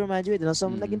tayo graduate. So,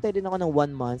 naghintay din ako ng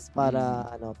 1 month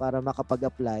para, para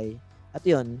makapag-apply. At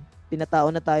yun,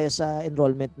 pinatao na tayo sa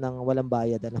enrollment ng walang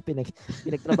bayad.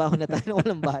 Pinagtrabaho na tayo ng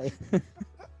walang bayad.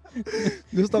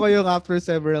 Gusto ko yung after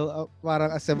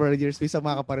several years may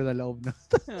sama ka pa rin na loob na.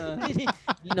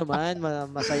 Hindi naman,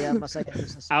 masaya.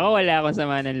 Ako wala akong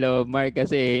sama ng loob, Mark,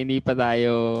 kasi hindi pa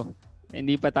tayo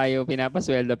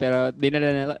pinapasweldo, pero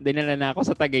dinala na ako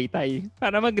sa Tagaytay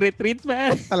para mag-retreat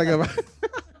pa. Talaga ba?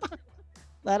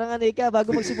 Parang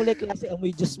bago magsimula yung klase,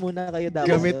 amoy Diyos muna kayo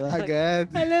dapat. Gamit agad.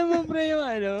 Alam mo pre yung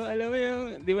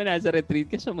di ba nasa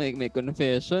retreat kasi may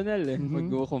confessional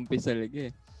mag-ukumpisal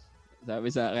eh.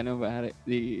 Sabi sa akin ng pare,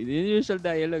 the usual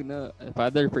dialogue,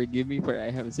 Father, forgive me for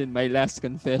I have sinned. My last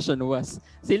confession was.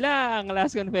 Sila, ang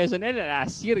last confession nila,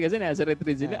 last year kasi nasa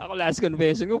retreat sila. Ako last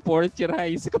confession ko, 4th year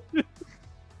high school.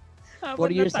 4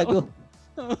 years ago.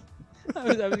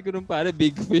 Sabi ko nung pare,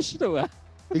 big fish to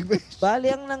Big fish.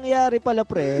 Bali, ang nangyari pala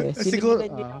pre, siguro,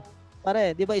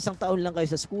 pare, di ba 1 taon lang kayo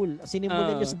sa school?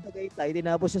 Sinimulan nyo sa Tagaytay,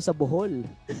 tinapos nyo sa Bohol.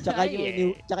 Tsaka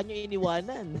nyo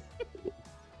iniwanan.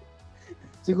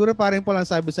 Siguro parang po lang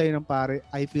sabi sa'yo ng pare,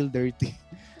 I feel dirty.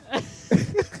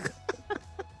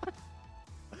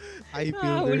 I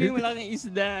feel dirty. Huli mo lang yung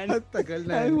isda. Tagal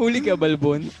na. Huli ka,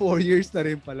 Balbon. 4 years na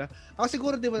rin pala. Ako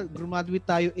siguro, di ba, graduate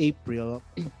tayo April.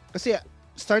 Kasi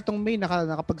start ng May,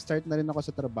 nakapag-start na rin ako sa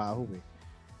trabaho eh.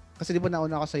 Kasi di ba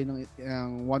nauna ako sa'yo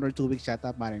ng 1 or 2 weeks yata,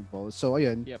 parang po. So,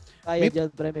 ayun. Yep. Bayad yun,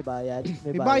 pre, may bayad.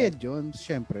 May bayad yun,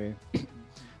 syempre.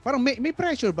 parang may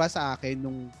pressure ba sa akin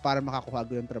nung para makakuha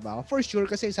ko ng trabaho? For sure,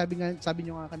 kasi sabi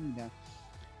niyo nga kanina,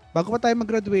 bago pa tayo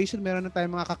mag-graduation, meron na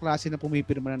tayong mga kaklase na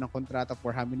pumipirma na ng kontrata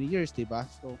for how many years, diba?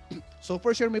 So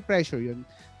for sure may pressure yun.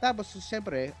 Tapos,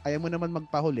 siyempre, ayaw mo naman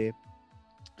magpahuli.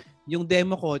 Yung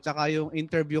demo ko, tsaka yung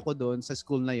interview ko doon sa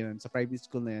school na yun, sa private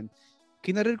school na yun,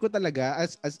 kinarir ko talaga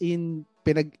as in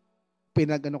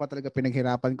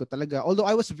pinaghirapan ko talaga. Although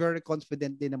I was very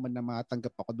confident din naman na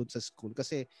matanggap ako doon sa school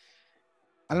kasi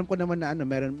alam ko naman na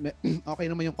okay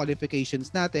naman yung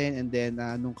qualifications natin, and then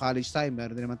nung college time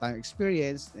meron din naman tayong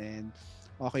experience, and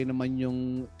okay naman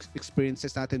yung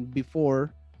experiences natin before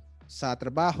sa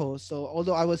trabaho. So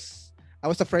although I was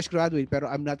a fresh graduate, pero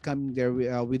I'm not coming there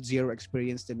with zero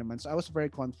experience din naman. So I was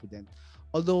very confident.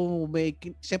 Although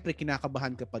siyempre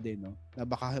kinakabahan ka pa din, no? Na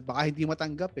baka hindi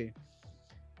matanggap eh.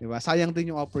 'Di ba? Sayang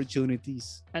din yung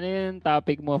opportunities. Ano yung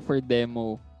topic mo for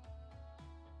demo?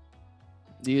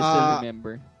 Do you still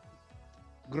remember?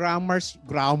 Grammars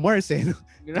eh.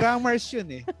 Grammars yun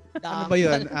eh. Ano ba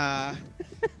yun?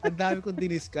 Ang dami kong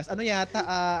diniscuss. Ano yata,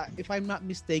 if I'm not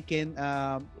mistaken,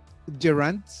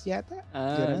 gerunds yata?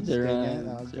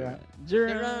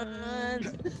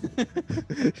 Gerunds.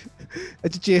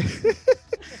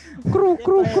 Crew.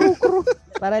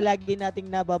 Para lagi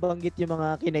nating nababanggit yung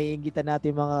mga kinaiingitan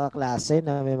natin mga klase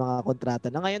na may mga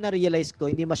kontrata. Na ngayon na-realize ko,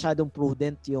 hindi masyadong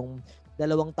prudent yung 2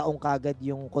 taong kagad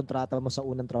yung kontrata mo sa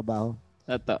unang trabaho.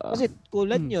 Totoo. Kasi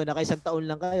tulad nyo, naka-1 taon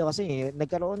lang kayo kasi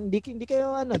nagkaroon, hindi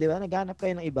kayo di ba, naghanap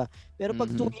kayo ng iba. Pero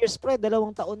pag 2 years 2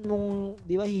 taon mong,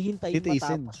 di ba, hihintayin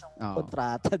matapos yung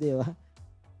kontrata, di ba?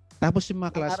 Tapos yung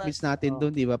mga classmates natin doon,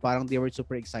 di ba, parang they were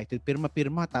super excited.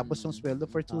 Pirma, tapos yung sweldo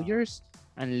for 2 years.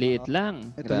 Ang liit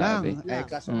lang. Ito lang.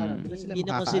 Kaso hindi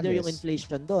na consider yung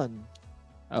inflation doon.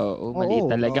 Oo,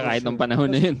 maliit talaga kahit ng panahon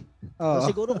na yun. So,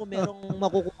 siguro kung merong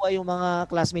makukuha yung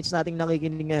mga classmates nating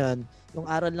nakikinig ngayon, yung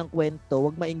aral ng kwento,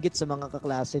 wag mainggit sa mga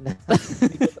kaklase na.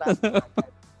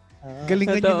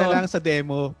 Galingan nyo na lang sa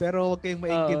demo, pero wag kayong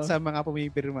mainggit sa mga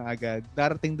pumipirma agad.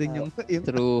 Darating din yung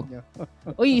true.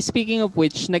 Uy, speaking of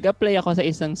which, nag-apply ako sa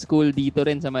isang school dito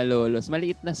rin sa Malolos.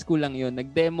 Maliit na school lang yun.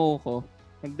 Nag-demo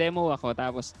ako,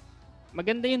 tapos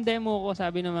maganda yung demo ko,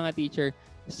 sabi ng mga teacher,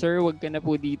 "Sir, wag ka na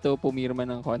po dito pumirma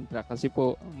ng contract kasi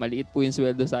po maliit po yung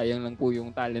sweldo, sayang lang po yung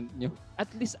talent nyo."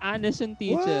 At least honest yung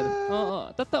teacher.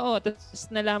 Oo, totoo. Tapos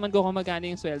nalaman ko kung magkano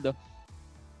yung sweldo.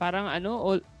 Parang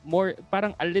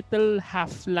parang a little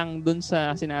half lang dun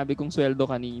sa sinabi kong sweldo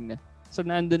kanina. So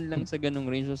nandun lang sa ganung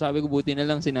range. So sabi ko, buti na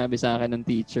lang sinabi sa akin ng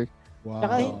teacher. Wow.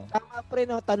 Saka tama pre,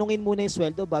 no, tanungin muna yung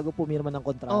sweldo bago pumirma ng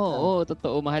kontrata. Oo,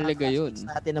 totoo. Mahalaga yun.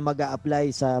 Natin na mag-a-apply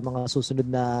sa mga susunod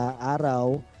na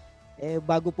araw,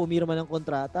 bago pumirma ng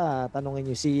kontrata, tanungin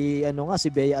nyo si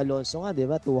Bea Alonso nga, di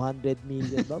ba? 200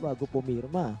 million ba bago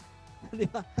pumirma? Di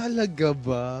ba? Talaga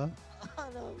ba?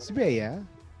 Si Bea?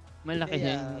 Malaki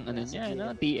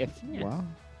yung TF niya. Wow.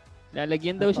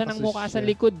 Lalagyan daw siya ng mukha sa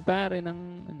likod, pare, ng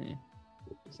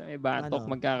sa may batok,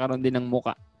 magkakaroon din ng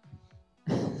mukha.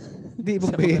 Hindi,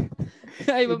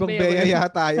 ibang Bea yata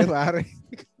tayo, pare.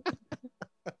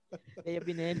 Bea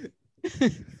Binel.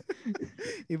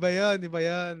 Iba yun.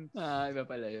 Iba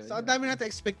pala yun. So, ang dami natin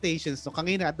expectations. No?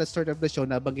 Kanina at the start of the show,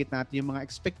 nabanggit natin yung mga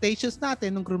expectations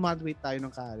natin nung graduate tayo ng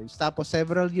college. Tapos,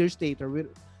 several years later,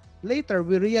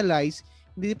 we realize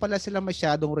hindi pala sila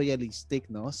masyadong realistic,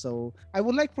 no? So, I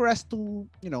would like for us to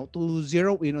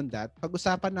zero in on that.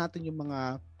 Pag-usapan natin yung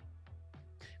mga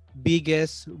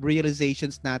biggest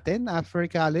realizations natin after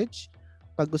college.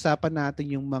 Pag-usapan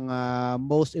natin yung mga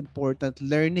most important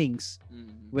learnings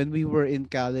when we were in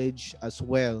college as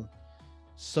well.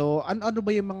 So, ano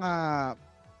ba yung mga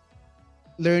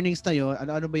learnings na yun?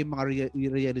 Ano ba yung mga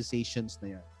realizations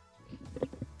na yun?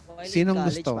 Sinong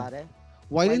gusto? Pare?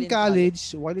 While in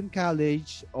college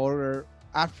or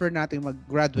after natin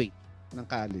mag-graduate ng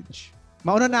college.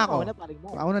 Mauna na ako.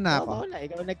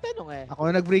 Ikaw nagtanong eh. Ako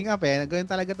na nag-bring up eh. Nagawin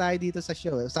talaga tayo dito sa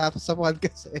show, sa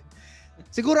podcast eh.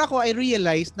 Siguro ako, I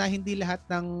realized na hindi lahat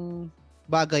ng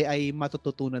bagay ay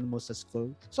matututunan mo sa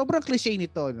school. Sobrang cliche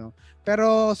nito, no?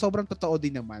 Pero sobrang totoo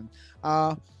din naman.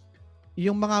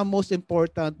 Yung mga most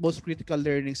important, most critical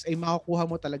learnings ay makukuha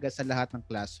mo talaga sa lahat ng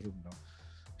classroom, no?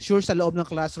 Sure, sa loob ng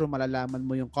classroom, malalaman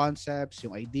mo yung concepts,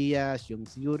 yung ideas, yung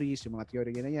theories, yung mga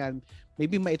theory na yan.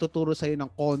 Maybe maituturo sa'yo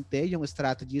ng konti yung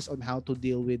strategies on how to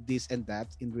deal with this and that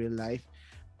in real life.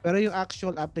 Pero yung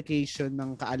actual application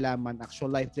ng kaalaman, actual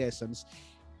life lessons,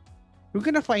 you're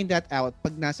gonna find that out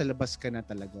pag nasa labas ka na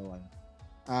talaga.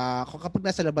 Kapag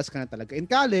nasa labas ka na talaga. In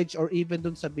college or even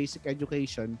dun sa basic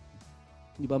education,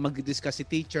 di ba, mag-discuss si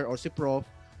teacher or si prof,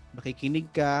 makikinig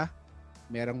ka,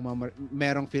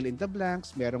 merong fill in the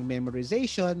blanks, merong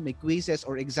memorization, may quizzes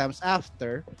or exams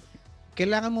after.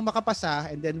 Kailangan mo makapasa,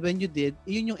 and then when you did,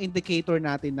 yun yung indicator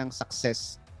natin ng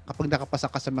success. Kapag nakapasa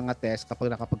ka sa mga test,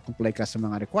 kapag nakapag-comply ka sa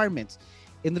mga requirements.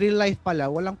 In real life pala,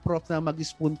 walang prof na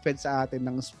mag-spoon-fed sa atin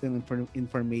ng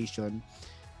information.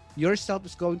 Yourself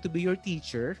is going to be your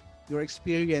teacher. Your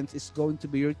experience is going to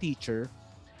be your teacher.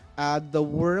 The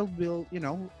world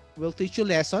will teach you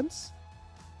lessons.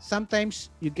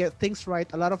 Sometimes you get things right.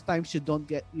 A lot of times you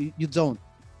don't.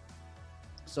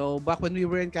 So back when we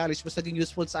were in college, mas naging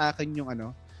useful sa akin yung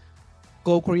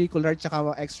co-curricular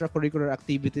tsaka extracurricular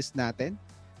activities natin.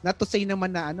 Not to say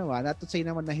naman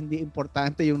na hindi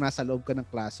importante yung nasa loob ka ng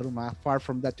classroom. Far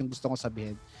from that yung gusto kong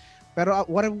sabihin. Pero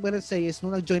what I'm gonna say is,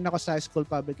 nung nag-join ako sa school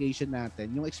publication natin,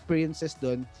 yung experiences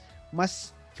doon,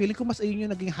 feeling ko mas ayun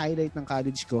yung naging highlight ng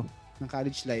college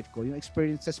life ko. Yung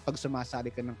experiences pag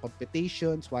sumasali ka ng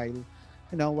competitions while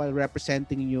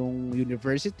representing yung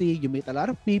university, you meet a lot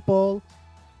of people,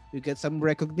 you get some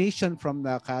recognition from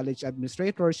the college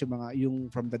administrators,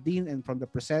 yung from the dean and from the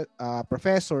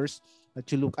professors that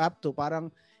you look up to.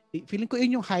 Parang feeling ko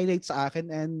yun yung highlight sa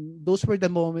akin, and those were the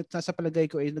moments na sa palagay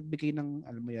ko ay nagbigay ng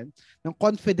ng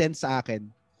confidence sa akin.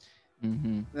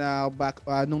 Na back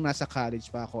nung nasa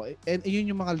college pa ako. And yun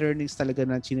yung mga learnings talaga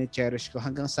na chine-cherish ko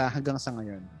hanggang sa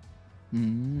ngayon.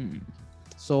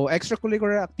 So,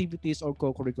 extracurricular activities or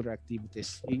co-curricular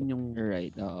activities, yun yung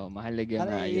right. Oo, mahalaga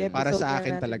nga yun. Para sa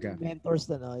akin talaga. Mentors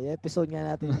yung episode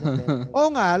nga natin. Oo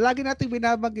nga, lagi natin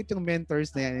binabanggit yung mentors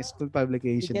na yan, school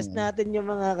publication. I-guess natin yung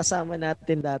mga kasama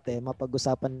natin dati,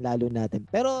 mapag-usapan lalo natin.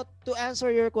 Pero to answer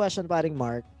your question, paring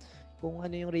Mark, kung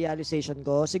ano yung realization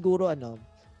ko, siguro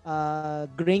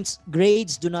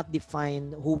grades do not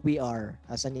define who we are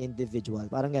as an individual.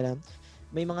 Parang ganun.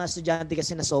 May mga estudyante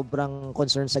kasi na sobrang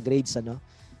concerned sa grades,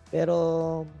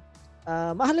 Pero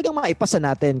mahalagang maipasa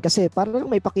natin kasi para lang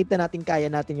maipakita natin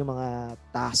kaya natin yung mga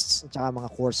tasks at saka mga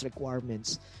course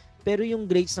requirements. Pero yung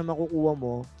grades na makukuha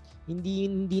mo,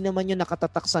 hindi naman yung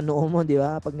nakatatak sa noo mo, di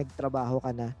ba? Pag nagtrabaho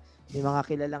ka na. May mga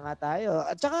kilala nga tayo.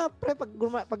 At saka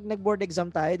pag nag-board exam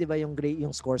tayo, di ba, yung grade,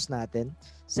 yung scores natin,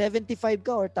 75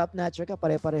 ka or top notcher ka,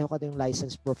 pare-pareho ka yung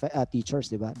licensed teachers,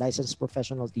 di ba? Licensed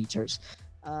professional teachers.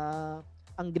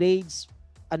 Ang grades,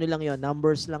 lang yon,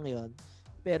 numbers lang yon.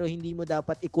 Pero hindi mo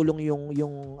dapat ikulong yung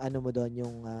mo doon,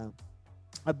 yung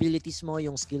abilities mo,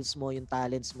 yung skills mo, yung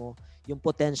talents mo, yung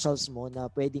potentials mo na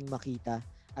pwedeng makita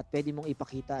at pwede mong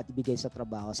ipakita at ibigay sa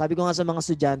trabaho. Sabi ko nga sa mga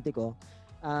estudyante ko,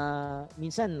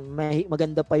 minsan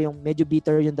maganda pa yung, medyo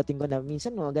bitter yung dating ko na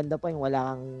minsan maganda pa yung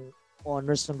wala kang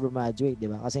honors ng graduate, di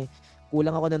ba? Kasi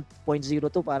kulang ako ng 0.02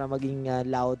 para maging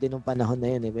loud din ng panahon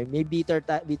na yun. May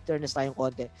bitterness tayong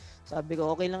konti. Sabi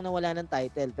ko, okay lang na wala ng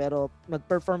title, pero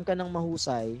mag-perform ka ng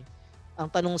mahusay. Ang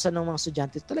tanong sa ng mga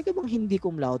estudyante, talaga bang hindi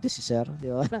cum laude si sir?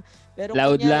 Di ba? Pero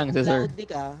loud lang sa sir.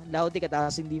 Loud ka,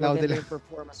 tapos hindi maganda yung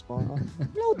performance mo.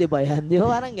 Laude ba yan? Di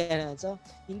ba? Parang ganyan. So,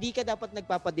 hindi ka dapat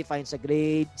nagpapadefine sa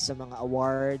grades, sa mga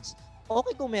awards.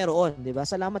 Okay kung meron, di ba?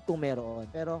 Salamat kung meron.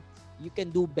 Pero, you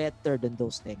can do better than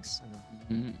those things.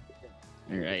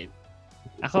 Right.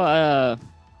 Ako,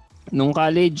 nung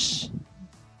college,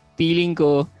 feeling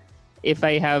ko, if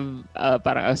I have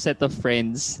parang a set of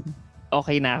friends,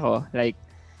 okay na ako. Like,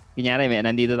 kunyari,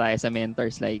 nandito tayo sa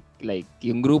mentors, like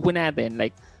yung grupo natin,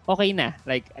 like, okay na.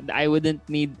 Like, I wouldn't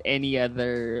need any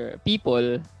other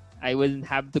people. I wouldn't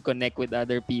have to connect with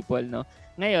other people, no?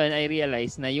 Ngayon, I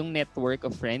realize na yung network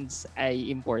of friends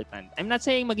ay important. I'm not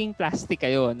saying maging plastic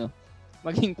kayo, no?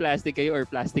 Maging plastic kayo or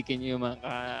plastikin nyo yung mga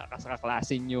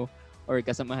kaklase nyo or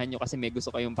kasamahan nyo kasi may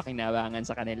gusto kayong pakinabangan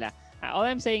sa kanila. All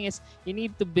I'm saying is you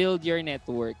need to build your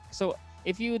network. So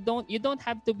if you don't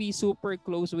have to be super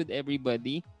close with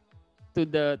everybody to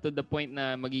the point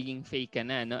na magiging fake ka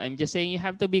na, no? I'm just saying you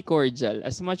have to be cordial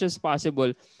as much as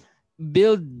possible.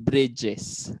 Build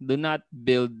bridges. Do not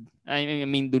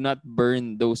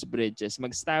burn those bridges.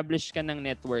 Mag-establish ka ng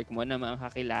network mo na mga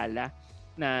kakilala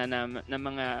na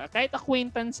mga kahit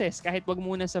acquaintances, kahit wag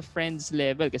muna sa friends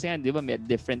level kasi nga 'di ba may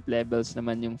different levels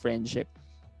naman yung friendship.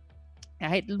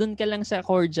 Kahit doon ka lang sa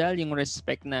cordial, yung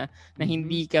respect na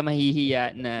hindi ka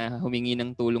mahihiya na humingi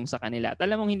ng tulong sa kanila. At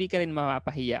alam mong hindi ka rin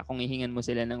mapapahiya kung hihingan mo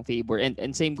sila ng favor.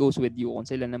 And same goes with you kung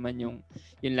sila naman yung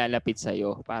lalapit sa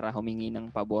iyo para humingi ng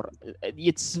pabor.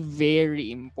 It's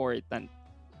very important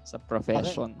sa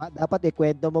profession. Dapat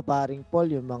ikwento mo, paring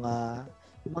Paul, yung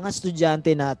mga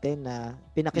estudyante natin na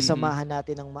pinakisamahan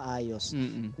natin ng maayos.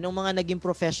 Nung mga naging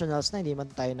professionals na, hindi man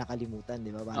tayo nakalimutan,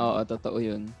 di ba? Oo, totoo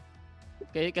yun.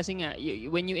 Kasi nga,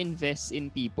 when you invest in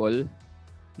people,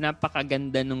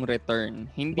 napakaganda nung return.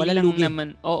 Hindi walang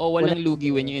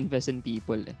lugi when you invest in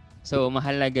people. So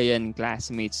mahalaga 'yan,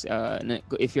 classmates.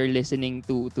 If you're listening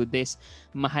to this,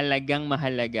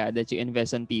 mahalaga that you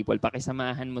invest on people.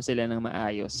 Pakisamahan mo sila ng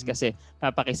maayos kasi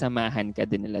papakisamahan ka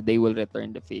din nila. They will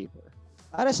return the favor.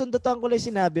 Para sundutan ko lang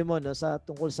sinabi mo no sa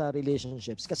tungkol sa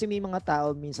relationships. Kasi may mga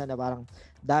tao minsan na parang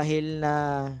dahil na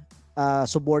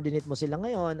subordinate mo sila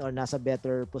ngayon or nasa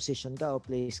better position ka o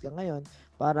place ka ngayon,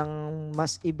 parang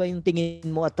mas iba yung tingin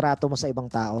mo at trato mo sa ibang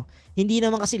tao. Hindi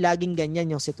naman kasi laging ganyan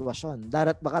yung sitwasyon.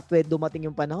 Baka dumating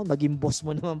yung panahon, maging boss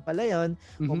mo naman pala yun,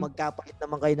 o magkapakit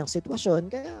naman kayo ng sitwasyon.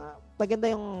 Kaya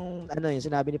maganda yung yung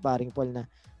sinabi ni Paring Paul na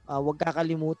huwag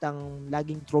kakalimutang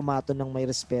laging trumato ng may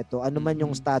respeto, ano man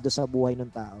yung estado sa buhay ng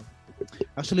tao.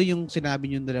 Actually, yung sinabi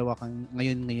niyong dalawa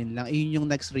ngayon lang, yun yung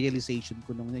next realization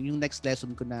ko, yung next lesson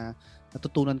ko na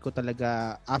natutunan ko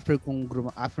talaga after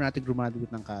natin graduate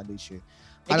ng college.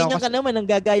 Ganyan ka naman,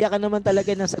 nanggagaya ka naman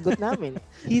talaga ng sagot namin.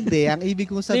 Hindi, ang ibig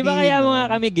kong sabihin. Di ba kaya mo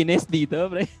nga kami gines dito,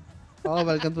 pre? Oo,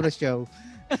 welcome to the show.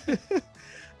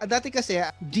 Dati kasi,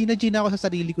 Gina ako sa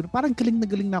sarili ko. Parang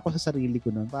galing na ako sa sarili ko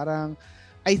nun. Parang,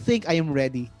 I think I am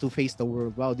ready to face the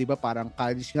world. Wow, di ba? Parang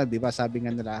college nga, di ba? Sabi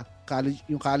nga nila,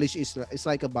 college is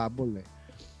like a bubble.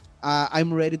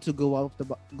 I'm ready to go out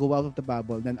of the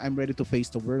bubble. Then I'm ready to face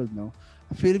the world, no?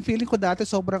 Feeling ko dati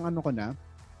sobrang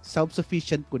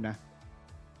self-sufficient ko na.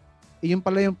 Yun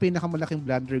pala yung pinakamalaking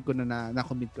blunder ko na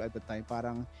commit ko at the time.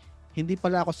 Parang hindi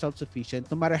pala ako self-sufficient.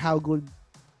 No matter how good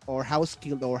or how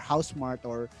skilled or how smart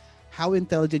or how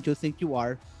intelligent you think you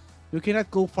are, you cannot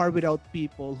go far without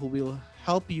people who will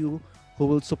help you, who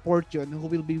will support you, and who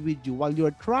will be with you while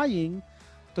you're trying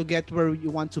to get where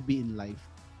you want to be in life.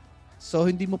 So,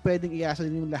 hindi mo pwedeng iasa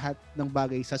yung lahat ng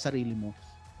bagay sa sarili mo.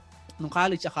 Nung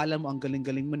college, akala mo ang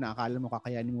galing-galing mo na, akala mo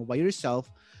kakayanin mo by yourself,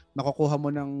 makukuha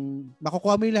mo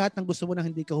yung lahat ng gusto mo na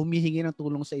hindi ka humihingi ng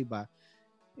tulong sa iba.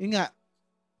 Yun nga,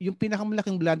 yung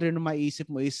pinakamalaking blunder na maiisip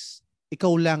mo is,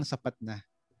 ikaw lang sapat na.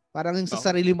 Parang sa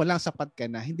sarili mo lang sapat ka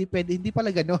na. Hindi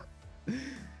pala gano'n.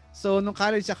 So, nung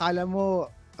college, akala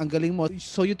mo, ang galing mo.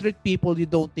 So, you treat people you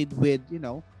don't need with, in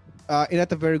a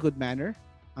very good manner.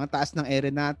 Ang taas ng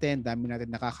ere natin, dami natin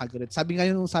nakakagulit. Sabi nga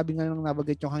nung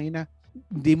nabanggit yung kanina,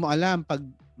 hindi mo alam pag,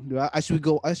 di ba, as you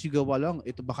go along,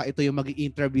 ito yung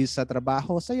mag-i-interview sa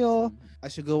trabaho sa'yo.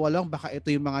 As you go along, baka ito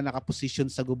yung mga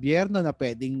nakaposisyon sa gobyerno na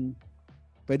pwedeng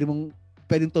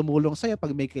tumulong sa'yo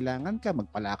pag may kailangan ka,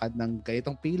 magpalakad ng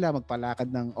ganitong pila,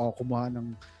 kumuha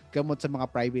ng gamot sa mga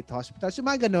private hospitals.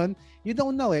 Yung mga ganun, you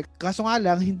don't know eh. Kaso nga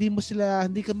lang, hindi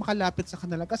ka makalapit sa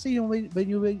kanila kasi when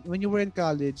you were in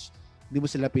college, hindi mo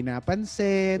sila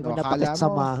pinapansin, o akala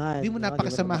mo, hindi mo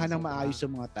napakasamahan ng maayos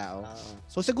yung mga tao.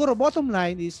 So siguro, bottom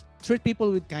line is, treat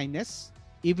people with kindness,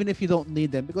 even if you don't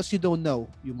need them, because you don't know.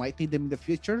 You might need them in the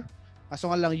future. Kaso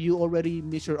nga lang, you already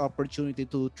miss your opportunity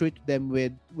to treat them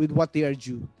with what they are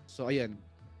due. So ayan,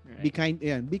 right.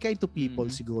 Be kind to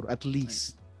people siguro, at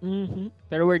least. Mm-hmm.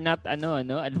 Pero we're not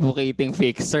advocating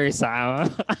fixers sa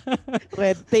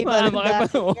red tape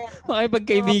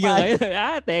makipagkaibigan kayo.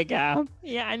 Teka.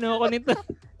 Ako nito.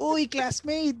 Uy,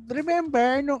 classmate,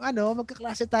 remember nung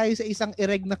magkaklase tayo sa isang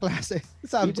ireg na klase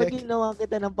subject. Di ba ginawa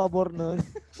kita ng pabor nun?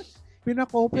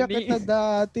 Pinakopya kita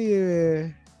dati eh.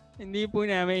 Hindi po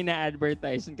namin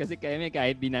ina-advertise kasi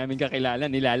kahit di namin kakilala,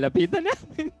 nilalapitan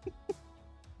namin.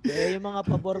 Yung mga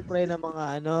pabor pre ng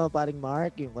mga paring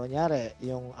Mark, yung kunyari,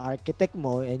 yung architect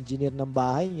mo, engineer ng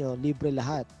bahay nyo, libre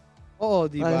lahat. Oo,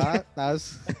 di ba?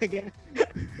 Tapos,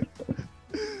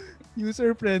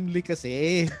 user-friendly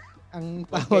kasi. Ang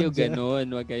tawag Wag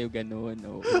kayo ganun.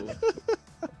 Oo.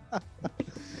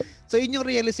 So, yun yung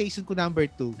realization ko number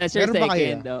 2. That's your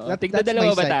second. Tigda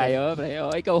dalawa ba tayo? Pre?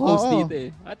 Ikaw host dito eh.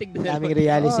 Daming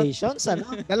realizations,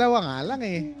 Dalawa nga lang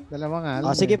eh.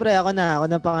 Sige pre, ako na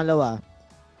pangalawa.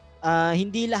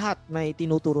 Hindi lahat may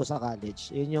tinuturo sa college.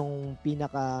 Yun yung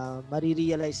pinaka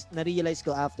na-realize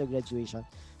ko after graduation.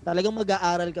 Talagang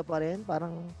mag-aaral ka pa rin.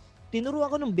 Parang tinuro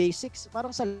ako ng basics. Parang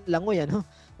sa langoy,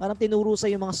 Parang tinuro sa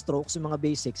yung mga strokes, yung mga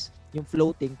basics, yung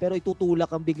floating. Pero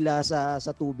itutulak kang bigla sa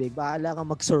tubig. Bahala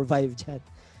kang mag-survive dyan.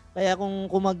 Kaya kung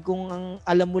ang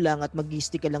alam mo lang at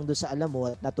mag-stick ka lang doon sa alam mo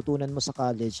at natutunan mo sa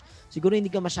college, siguro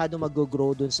hindi ka masyado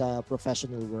mag-grow doon sa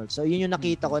professional world. So yun yung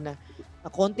nakita ko na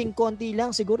konting-konti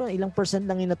lang, siguro ilang %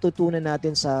 lang yung natutunan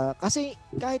natin kasi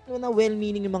kahit na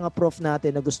well-meaning yung mga prof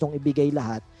natin na gustong ibigay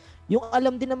lahat, yung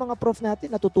alam din ng mga prof natin,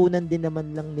 natutunan din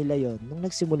naman lang nila yon nung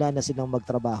nagsimula na silang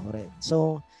magtrabaho rin.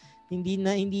 So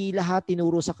hindi lahat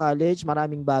tinuro sa college,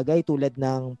 maraming bagay tulad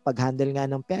ng pag-handle nga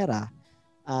ng pera,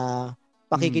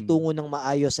 pakikitungo ng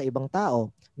maayos sa ibang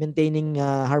tao, maintaining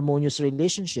harmonious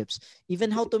relationships, even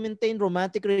how to maintain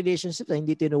romantic relationships na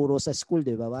hindi tinuro sa school,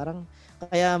 di ba? Parang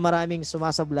kaya maraming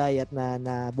sumasablay at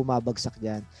na bumabagsak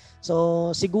diyan.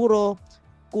 So siguro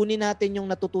kunin natin yung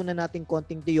natutunan nating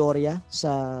konting teorya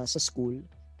sa school,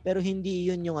 pero hindi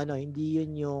yun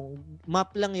yung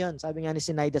map lang yun. Sabi nga ni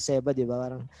Sinaida Seba, di ba?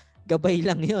 Parang gabay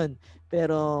lang yun.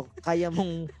 Pero kaya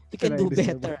mong you can do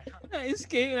better.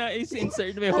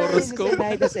 Is-insert may horoscope.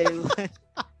 Sinaida Seba.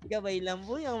 Gabay lang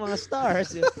po yung mga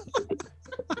stars.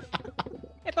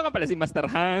 Ito nga pala si Master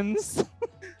Hans.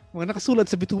 Mga nakasulat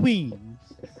sa bituin.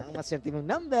 Ang maswerte mong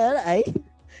number ay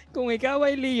Kung ikaw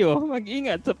ay Leo,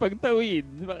 mag-ingat sa pagtawid.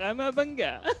 Baka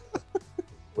mabangga.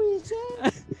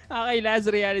 Okay, last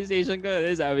realization ko.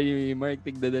 Sabi ni Mark,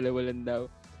 tigdadalawa lang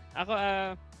daw. Ako,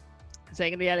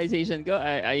 second realization ko,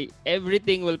 ay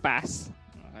everything will pass.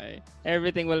 Okay?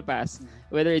 Everything will pass.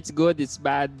 Whether it's good, it's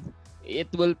bad, it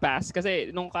will pass.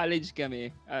 Kasi nung college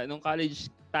kami, nung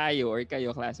college tayo or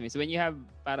kayo classmates, when you have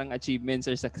parang achievements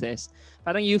or success,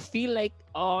 parang you feel like,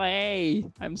 okay,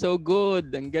 I'm so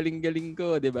good, ang galing-galing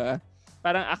ko, di ba?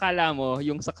 Parang akala mo,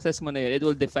 yung success mo na yun, it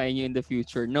will define you in the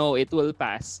future. No, it will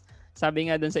pass. Sabi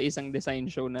nga dun sa isang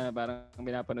design show na parang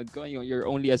pinapanood ko, you're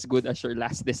only as good as your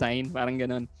last design, parang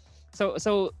ganun.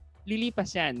 So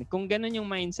lilipas yan. Kung ganun yung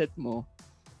mindset mo,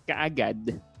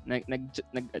 kaagad,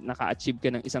 naka-achieve ka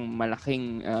ng isang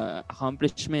malaking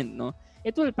accomplishment, no?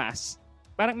 It will pass.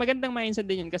 Parang magandang mindset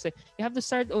din yun kasi you have to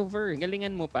start over.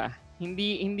 Galingan mo pa.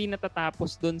 Hindi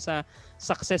natatapos doon sa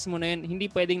success mo na yun. Hindi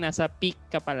pwedeng nasa peak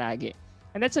ka palagi.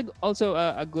 And that's also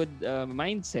a good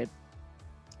mindset.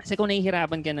 Kasi kung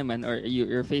nahihirapan ka naman or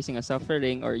you're facing a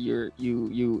suffering or you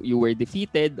were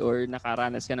defeated or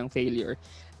nakaranas ka ng failure,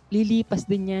 lilipas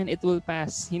din yan. It will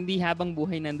pass. Hindi habang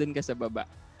buhay nandun ka sa baba.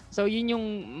 So yun yung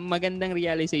magandang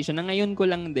realization na ngayon ko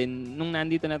lang din nung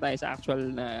nandito na tayo sa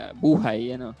actual na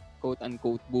buhay,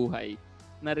 quote-unquote buhay,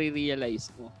 nare-realize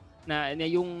mo na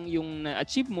yung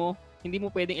na-achieve mo, hindi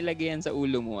mo pwedeng ilagay yan sa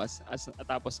ulo mo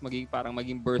tapos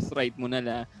maging birthright mo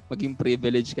na maging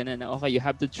privilege ka na okay, you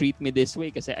have to treat me this way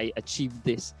kasi I achieved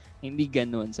this. Hindi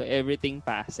ganun. So everything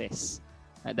passes.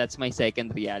 That's my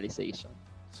second realization.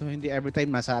 So hindi every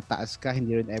time nasa taas ka,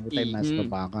 hindi rin every time nasa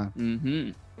baba ka. Mm-hmm.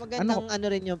 Magandang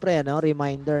rin yung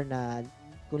reminder na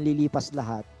kung lilipas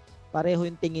lahat, pareho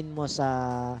yung tingin mo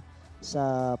sa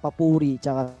papuri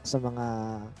tsaka sa mga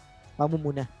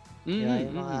pamumuna.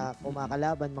 Yung mga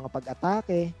kumakalaban, mga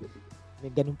pag-atake,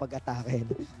 may ganung pag-atake.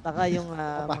 Taka yung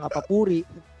mga papuri,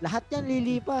 lahat yan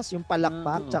lilipas. Yung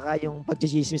palakpak, tsaka yung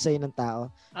pag-chismis sa'yo ng tao.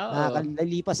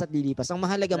 Lilipas at lilipas. Ang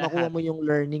mahalaga, makuha mo yung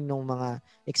learning ng mga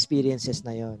experiences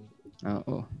na yon.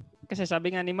 Oo. Kasi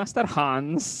sabi nga ni Master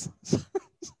Hans,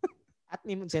 at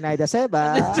ni Sinaida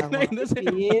Seba, ang mga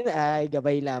pin ay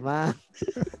gabay lamang.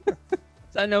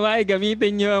 Sana ay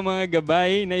gamitin nyo ang mga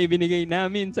gabay na ibinigay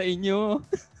namin sa inyo.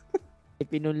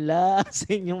 Ipinunla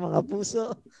sa inyong mga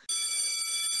puso.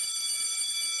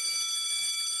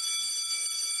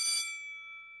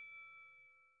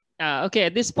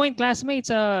 Okay, at this point, classmates,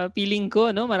 feeling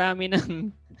ko, marami na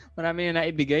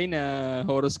naibigay na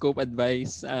horoscope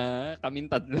advice. Kaming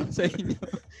tatlo sa inyo.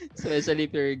 Especially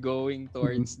if you're going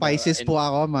towards Pisces po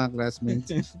ako, mga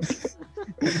classmates.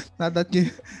 Not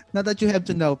that you have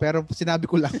to know, pero sinabi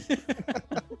ko lang.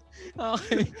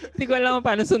 Okay. Hindi ko alam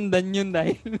paano sundan yun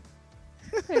dahil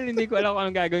hindi ko alam kung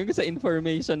anong gagawin ko sa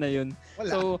information na yun.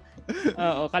 Wala. So,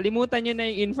 kalimutan nyo na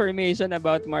yung information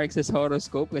about Marx's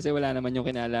horoscope kasi wala naman yung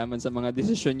kinalaman sa mga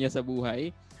desisyon niya sa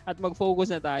buhay. At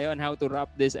mag-focus na tayo on how to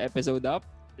wrap this episode up.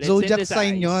 Zodiac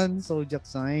sign yun. Zodiac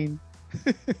sign.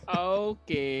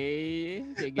 Okay.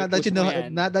 Sige,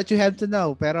 not that you have to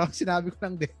know, pero sinabi ko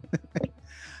lang din.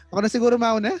 Ako na siguro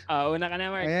mauna? Una ka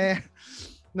na, Mark.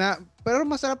 Pero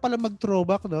masarap pala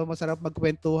mag-throwback, no? Masarap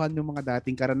magkwentuhan yung mga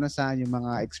dating karanasan, yung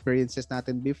mga experiences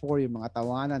natin before, yung mga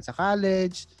tawanan sa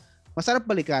college. Masarap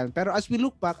balikan. Pero as we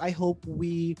look back, I hope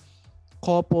we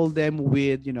couple them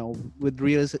with, with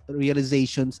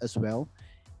realizations as well.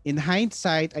 In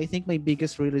hindsight, I think my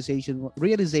biggest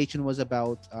realization was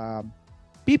about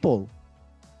people.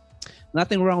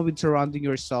 Nothing wrong with surrounding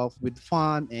yourself with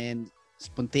fun and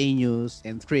spontaneous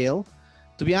and thrill.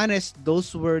 To be honest,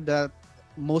 those were the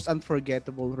most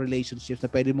unforgettable relationships na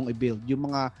pwede mong i-build. Yung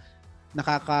mga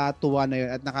nakakatuwa na yun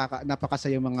at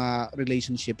napakasayang mga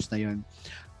relationships na yun.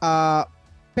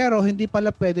 Pero hindi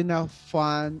pala pwede na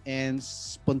fun and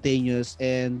spontaneous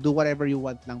and do whatever you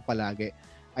want lang palagi.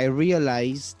 I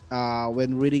realized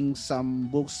when reading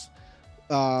some books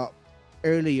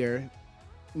earlier,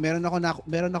 meron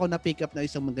ako na pick up na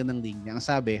isang magandang linya. Ang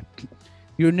sabi,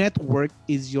 your network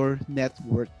is your net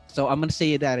worth. So I'm gonna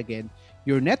say that again.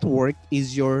 your network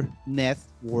is your net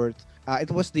worth.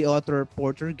 It was the author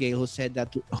Porter Gale who said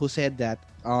that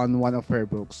on one of her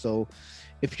books. So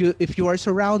if you are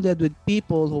surrounded with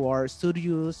people who are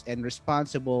studious and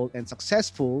responsible and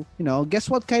successful, guess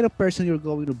what kind of person you're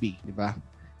going to be, di ba?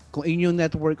 Kung inyong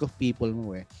network of people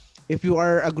mo If you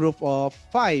are a group of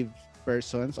 5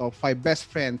 persons or 5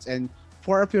 best friends and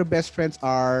 4 of your best friends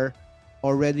are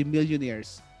already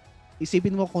millionaires,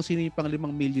 isipin mo kung sino yung pang 5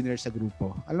 millionaires sa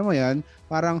grupo. Alam mo yan,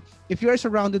 parang if you are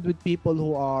surrounded with people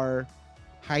who are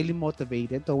highly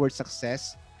motivated towards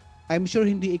success, I'm sure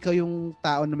hindi ikaw yung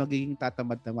tao na magiging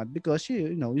tatamad-tamad because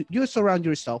you surround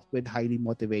yourself with highly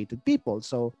motivated people.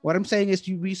 So what I'm saying is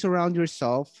we surround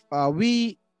yourself,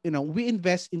 we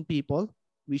invest in people.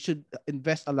 We should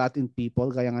invest a lot in people.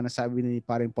 Gaya nga nasabi ni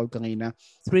Paring Paul kanina,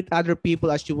 treat other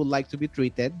people as you would like to be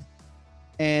treated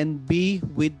and be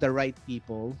with the right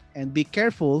people and be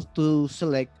careful to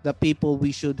select the people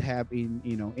we should have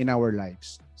in our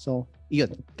lives. So,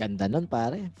 iyon. Ganda nun,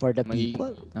 pare. For the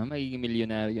people. Magiging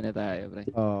milyonaryo na tayo, pre.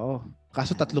 Oo.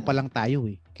 Kaso 3 pa lang tayo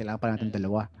eh. Kailangan pa natin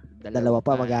 2. Dalawa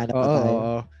pa, maghanap pa tayo.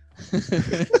 Oo.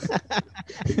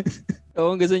 So,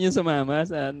 kung gusto nyo sumama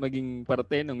sa maging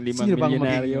parte ng 5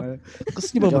 milyonaryo. Gusto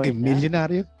nyo ba maging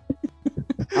milyonaryo?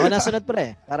 Ako na sunod,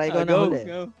 pre. Para ikaw na huli.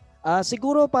 Go.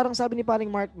 Siguro, parang sabi ni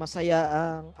Paring Mark,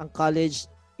 masaya ang college.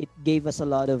 It gave us a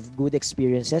lot of good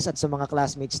experiences at sa mga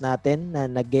classmates natin na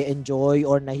nag-enjoy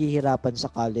or nahihirapan sa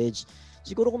college.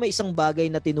 Siguro kung may isang bagay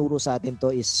na tinuro sa atin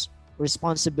to is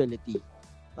responsibility.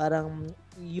 Parang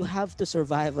you have to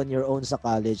survive on your own sa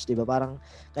college, 'di ba? Parang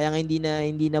kaya nga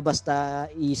hindi na basta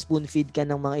i-spoon feed ka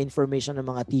ng mga information ng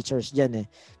mga teachers diyan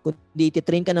kundi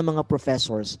i-train ka ng mga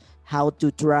professors how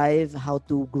to thrive, how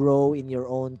to grow in your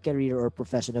own career or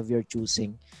profession of your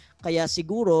choosing. Kaya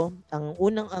siguro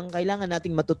ang kailangan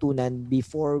nating matutunan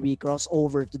before we cross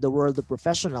over to the world of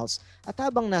professionals at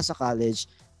habang nasa college,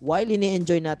 while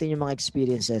ini-enjoy natin yung mga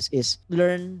experiences, is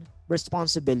learn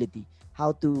responsibility.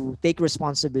 How to take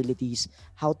responsibilities,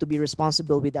 how to be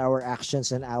responsible with our actions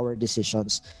and our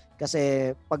decisions.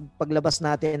 Kasi paglabas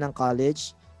natin ng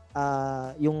college,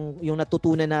 yung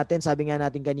natutunan natin, sabi nga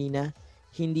natin kanina,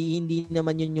 hindi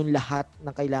naman yun yung lahat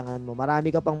ng kailangan mo.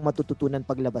 Marami ka pang matututunan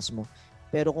paglabas mo.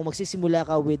 Pero kung magsisimula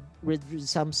ka with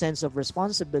some sense of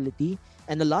responsibility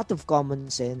and a lot of common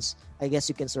sense, I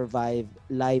guess you can survive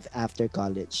life after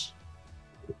college.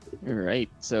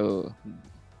 Right. So,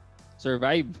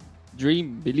 survive.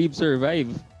 Dream, believe,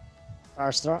 survive.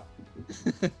 Starstruck.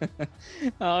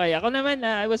 Okay, ako naman,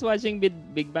 I was watching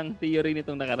Big Bang Theory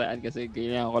nitong nakaraan kasi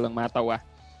kailangan ko lang matawa.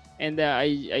 And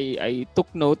I took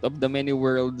note of the many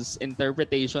worlds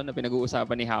interpretation na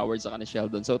pinag-uusapan ni Howard sa ni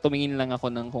Sheldon. So tumingin lang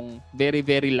ako ng kung very,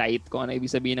 very light kung ano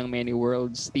ibig sabihin ng many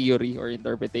worlds theory or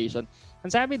interpretation.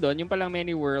 Ang sabi doon, yung palang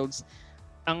many worlds,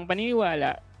 ang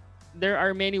paniniwala, there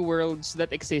are many worlds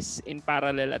that exist in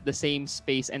parallel at the same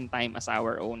space and time as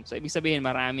our own. So, ibig sabihin,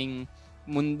 maraming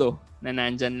mundo na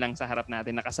nandyan lang sa harap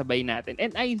natin, nakasabay natin.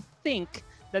 And I think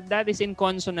that is in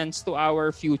consonance to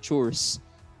our futures.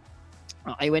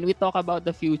 Okay, when we talk about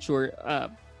the future,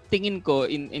 tingin ko,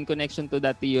 in connection to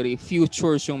that theory,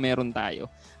 futures yung meron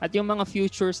tayo. At yung mga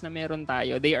futures na meron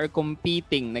tayo, they are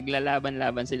competing,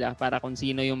 naglalaban-laban sila para kung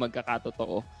sino yung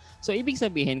magkakatotoo. So, ibig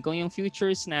sabihin, kung yung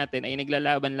futures natin ay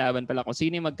naglalaban-laban pala kung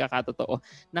sino yung magkakatotoo,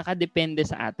 nakadepende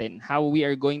sa atin how we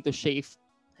are going to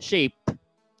shape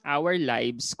our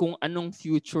lives kung anong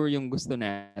future yung gusto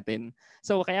natin.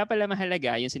 So, kaya pala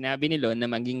mahalaga yung sinabi ni Lon na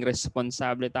maging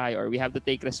responsable tayo or we have to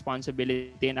take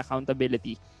responsibility and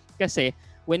accountability. Kasi,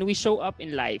 when we show up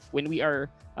in life, when we are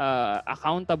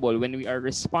accountable, when we are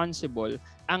responsible,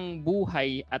 ang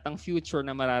buhay at ang future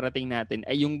na mararating natin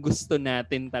ay yung gusto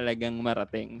natin talagang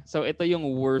marating. So ito yung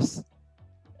worth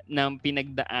ng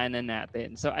pinagdaanan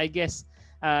natin. So I guess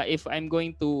if I'm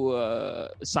going to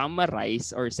summarize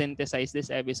or synthesize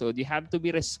this episode, you have to be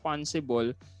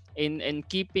responsible in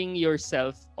keeping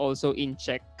yourself also in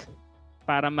check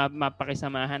para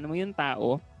mapakisamahan mo yung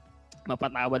tao,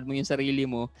 mapatawad mo yung sarili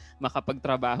mo,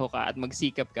 makapagtrabaho ka at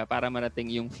magsikap ka para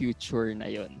marating yung future na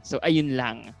yon. So ayun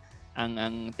lang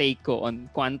ang take ko on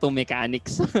quantum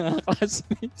mechanics,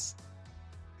 classmates.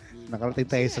 Nakarating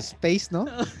tayo sa space, no?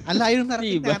 Ang layo nung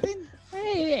narating natin.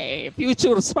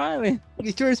 Futures pare.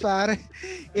 Futures pare.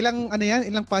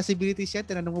 Ilang possibilities yan?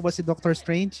 Tinanong mo ba si Doctor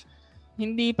Strange?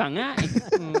 Hindi pa nga.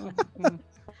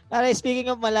 Speaking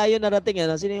of malayo narating,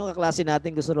 sino yung kaklase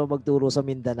natin gusto raw magturo sa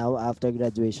Mindanao after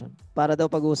graduation? Para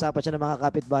daw pag-uusapan siya ng mga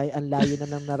kapitbahay, ang layo na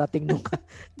nang narating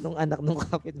nung anak nung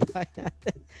kapitbahay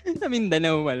natin. Sa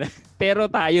Mindanao wala. Pero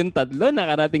tayong tatlo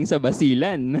nakarating sa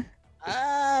Basilan.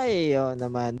 Ay,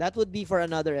 naman. That would be for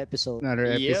another episode.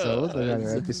 Another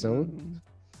episode.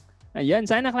 Ayan,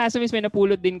 sana classmates may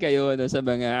napulot din kayo no, sa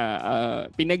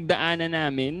mga pinagdaanan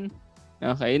namin.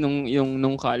 Okay,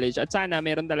 nung college. At sana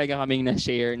meron talaga kaming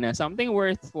na-share na something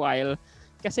worthwhile.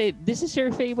 Kasi this is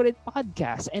your favorite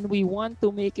podcast and we want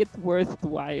to make it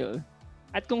worthwhile.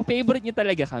 At kung favorite nyo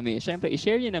talaga kami, syempre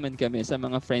i-share nyo naman kami sa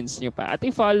mga friends nyo pa. At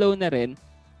i-follow na rin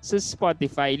sa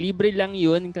Spotify. Libre lang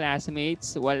yun,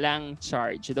 classmates. Walang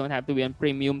charge. You don't have to be on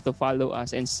premium to follow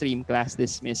us and stream Class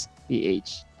Dismiss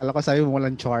PH. Alam ko sabi mo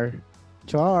walang char.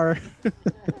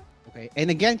 Okay.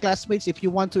 And again, classmates, if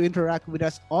you want to interact with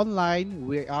us online,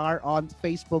 we are on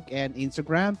Facebook and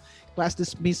Instagram, Class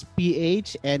Dismiss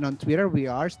PH, and on Twitter, we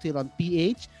are still on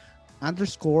PH_class.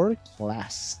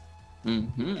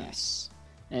 Mm-hmm. Yes.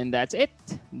 And that's it.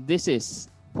 This is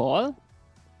Paul.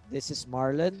 This is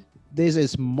Marlon. This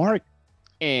is Mark.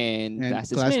 And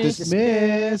Class Class Dismiss.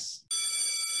 Dismiss.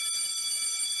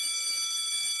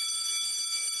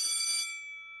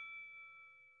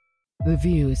 The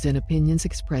views and opinions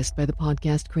expressed by the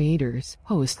podcast creators,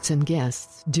 hosts, and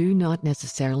guests do not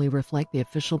necessarily reflect the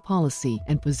official policy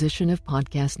and position of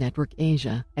Podcast Network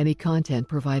Asia. Any content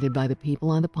provided by the people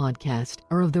on the podcast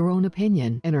are of their own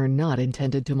opinion and are not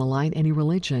intended to malign any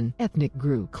religion, ethnic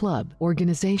group, club,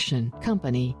 organization,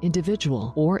 company,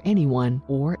 individual, or anyone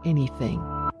or anything.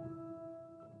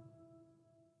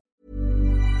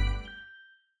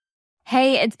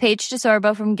 Hey, it's Paige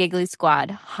DeSorbo from Giggly Squad.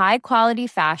 High quality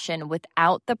fashion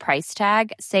without the price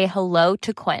tag. Say hello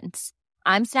to Quince.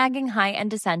 I'm snagging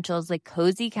high-end essentials like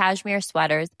cozy cashmere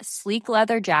sweaters, sleek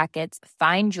leather jackets,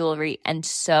 fine jewelry, and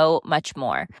so much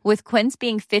more. With Quince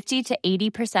being 50 to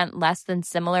 80% less than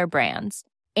similar brands.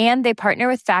 And they partner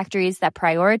with factories that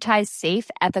prioritize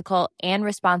safe, ethical, and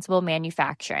responsible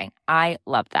manufacturing. I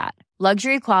love that.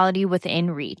 Luxury quality within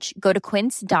reach. Go to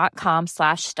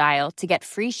quince.com/style to get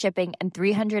free shipping and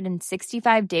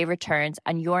 365-day returns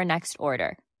on your next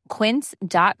order.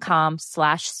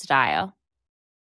 Quince.com/style.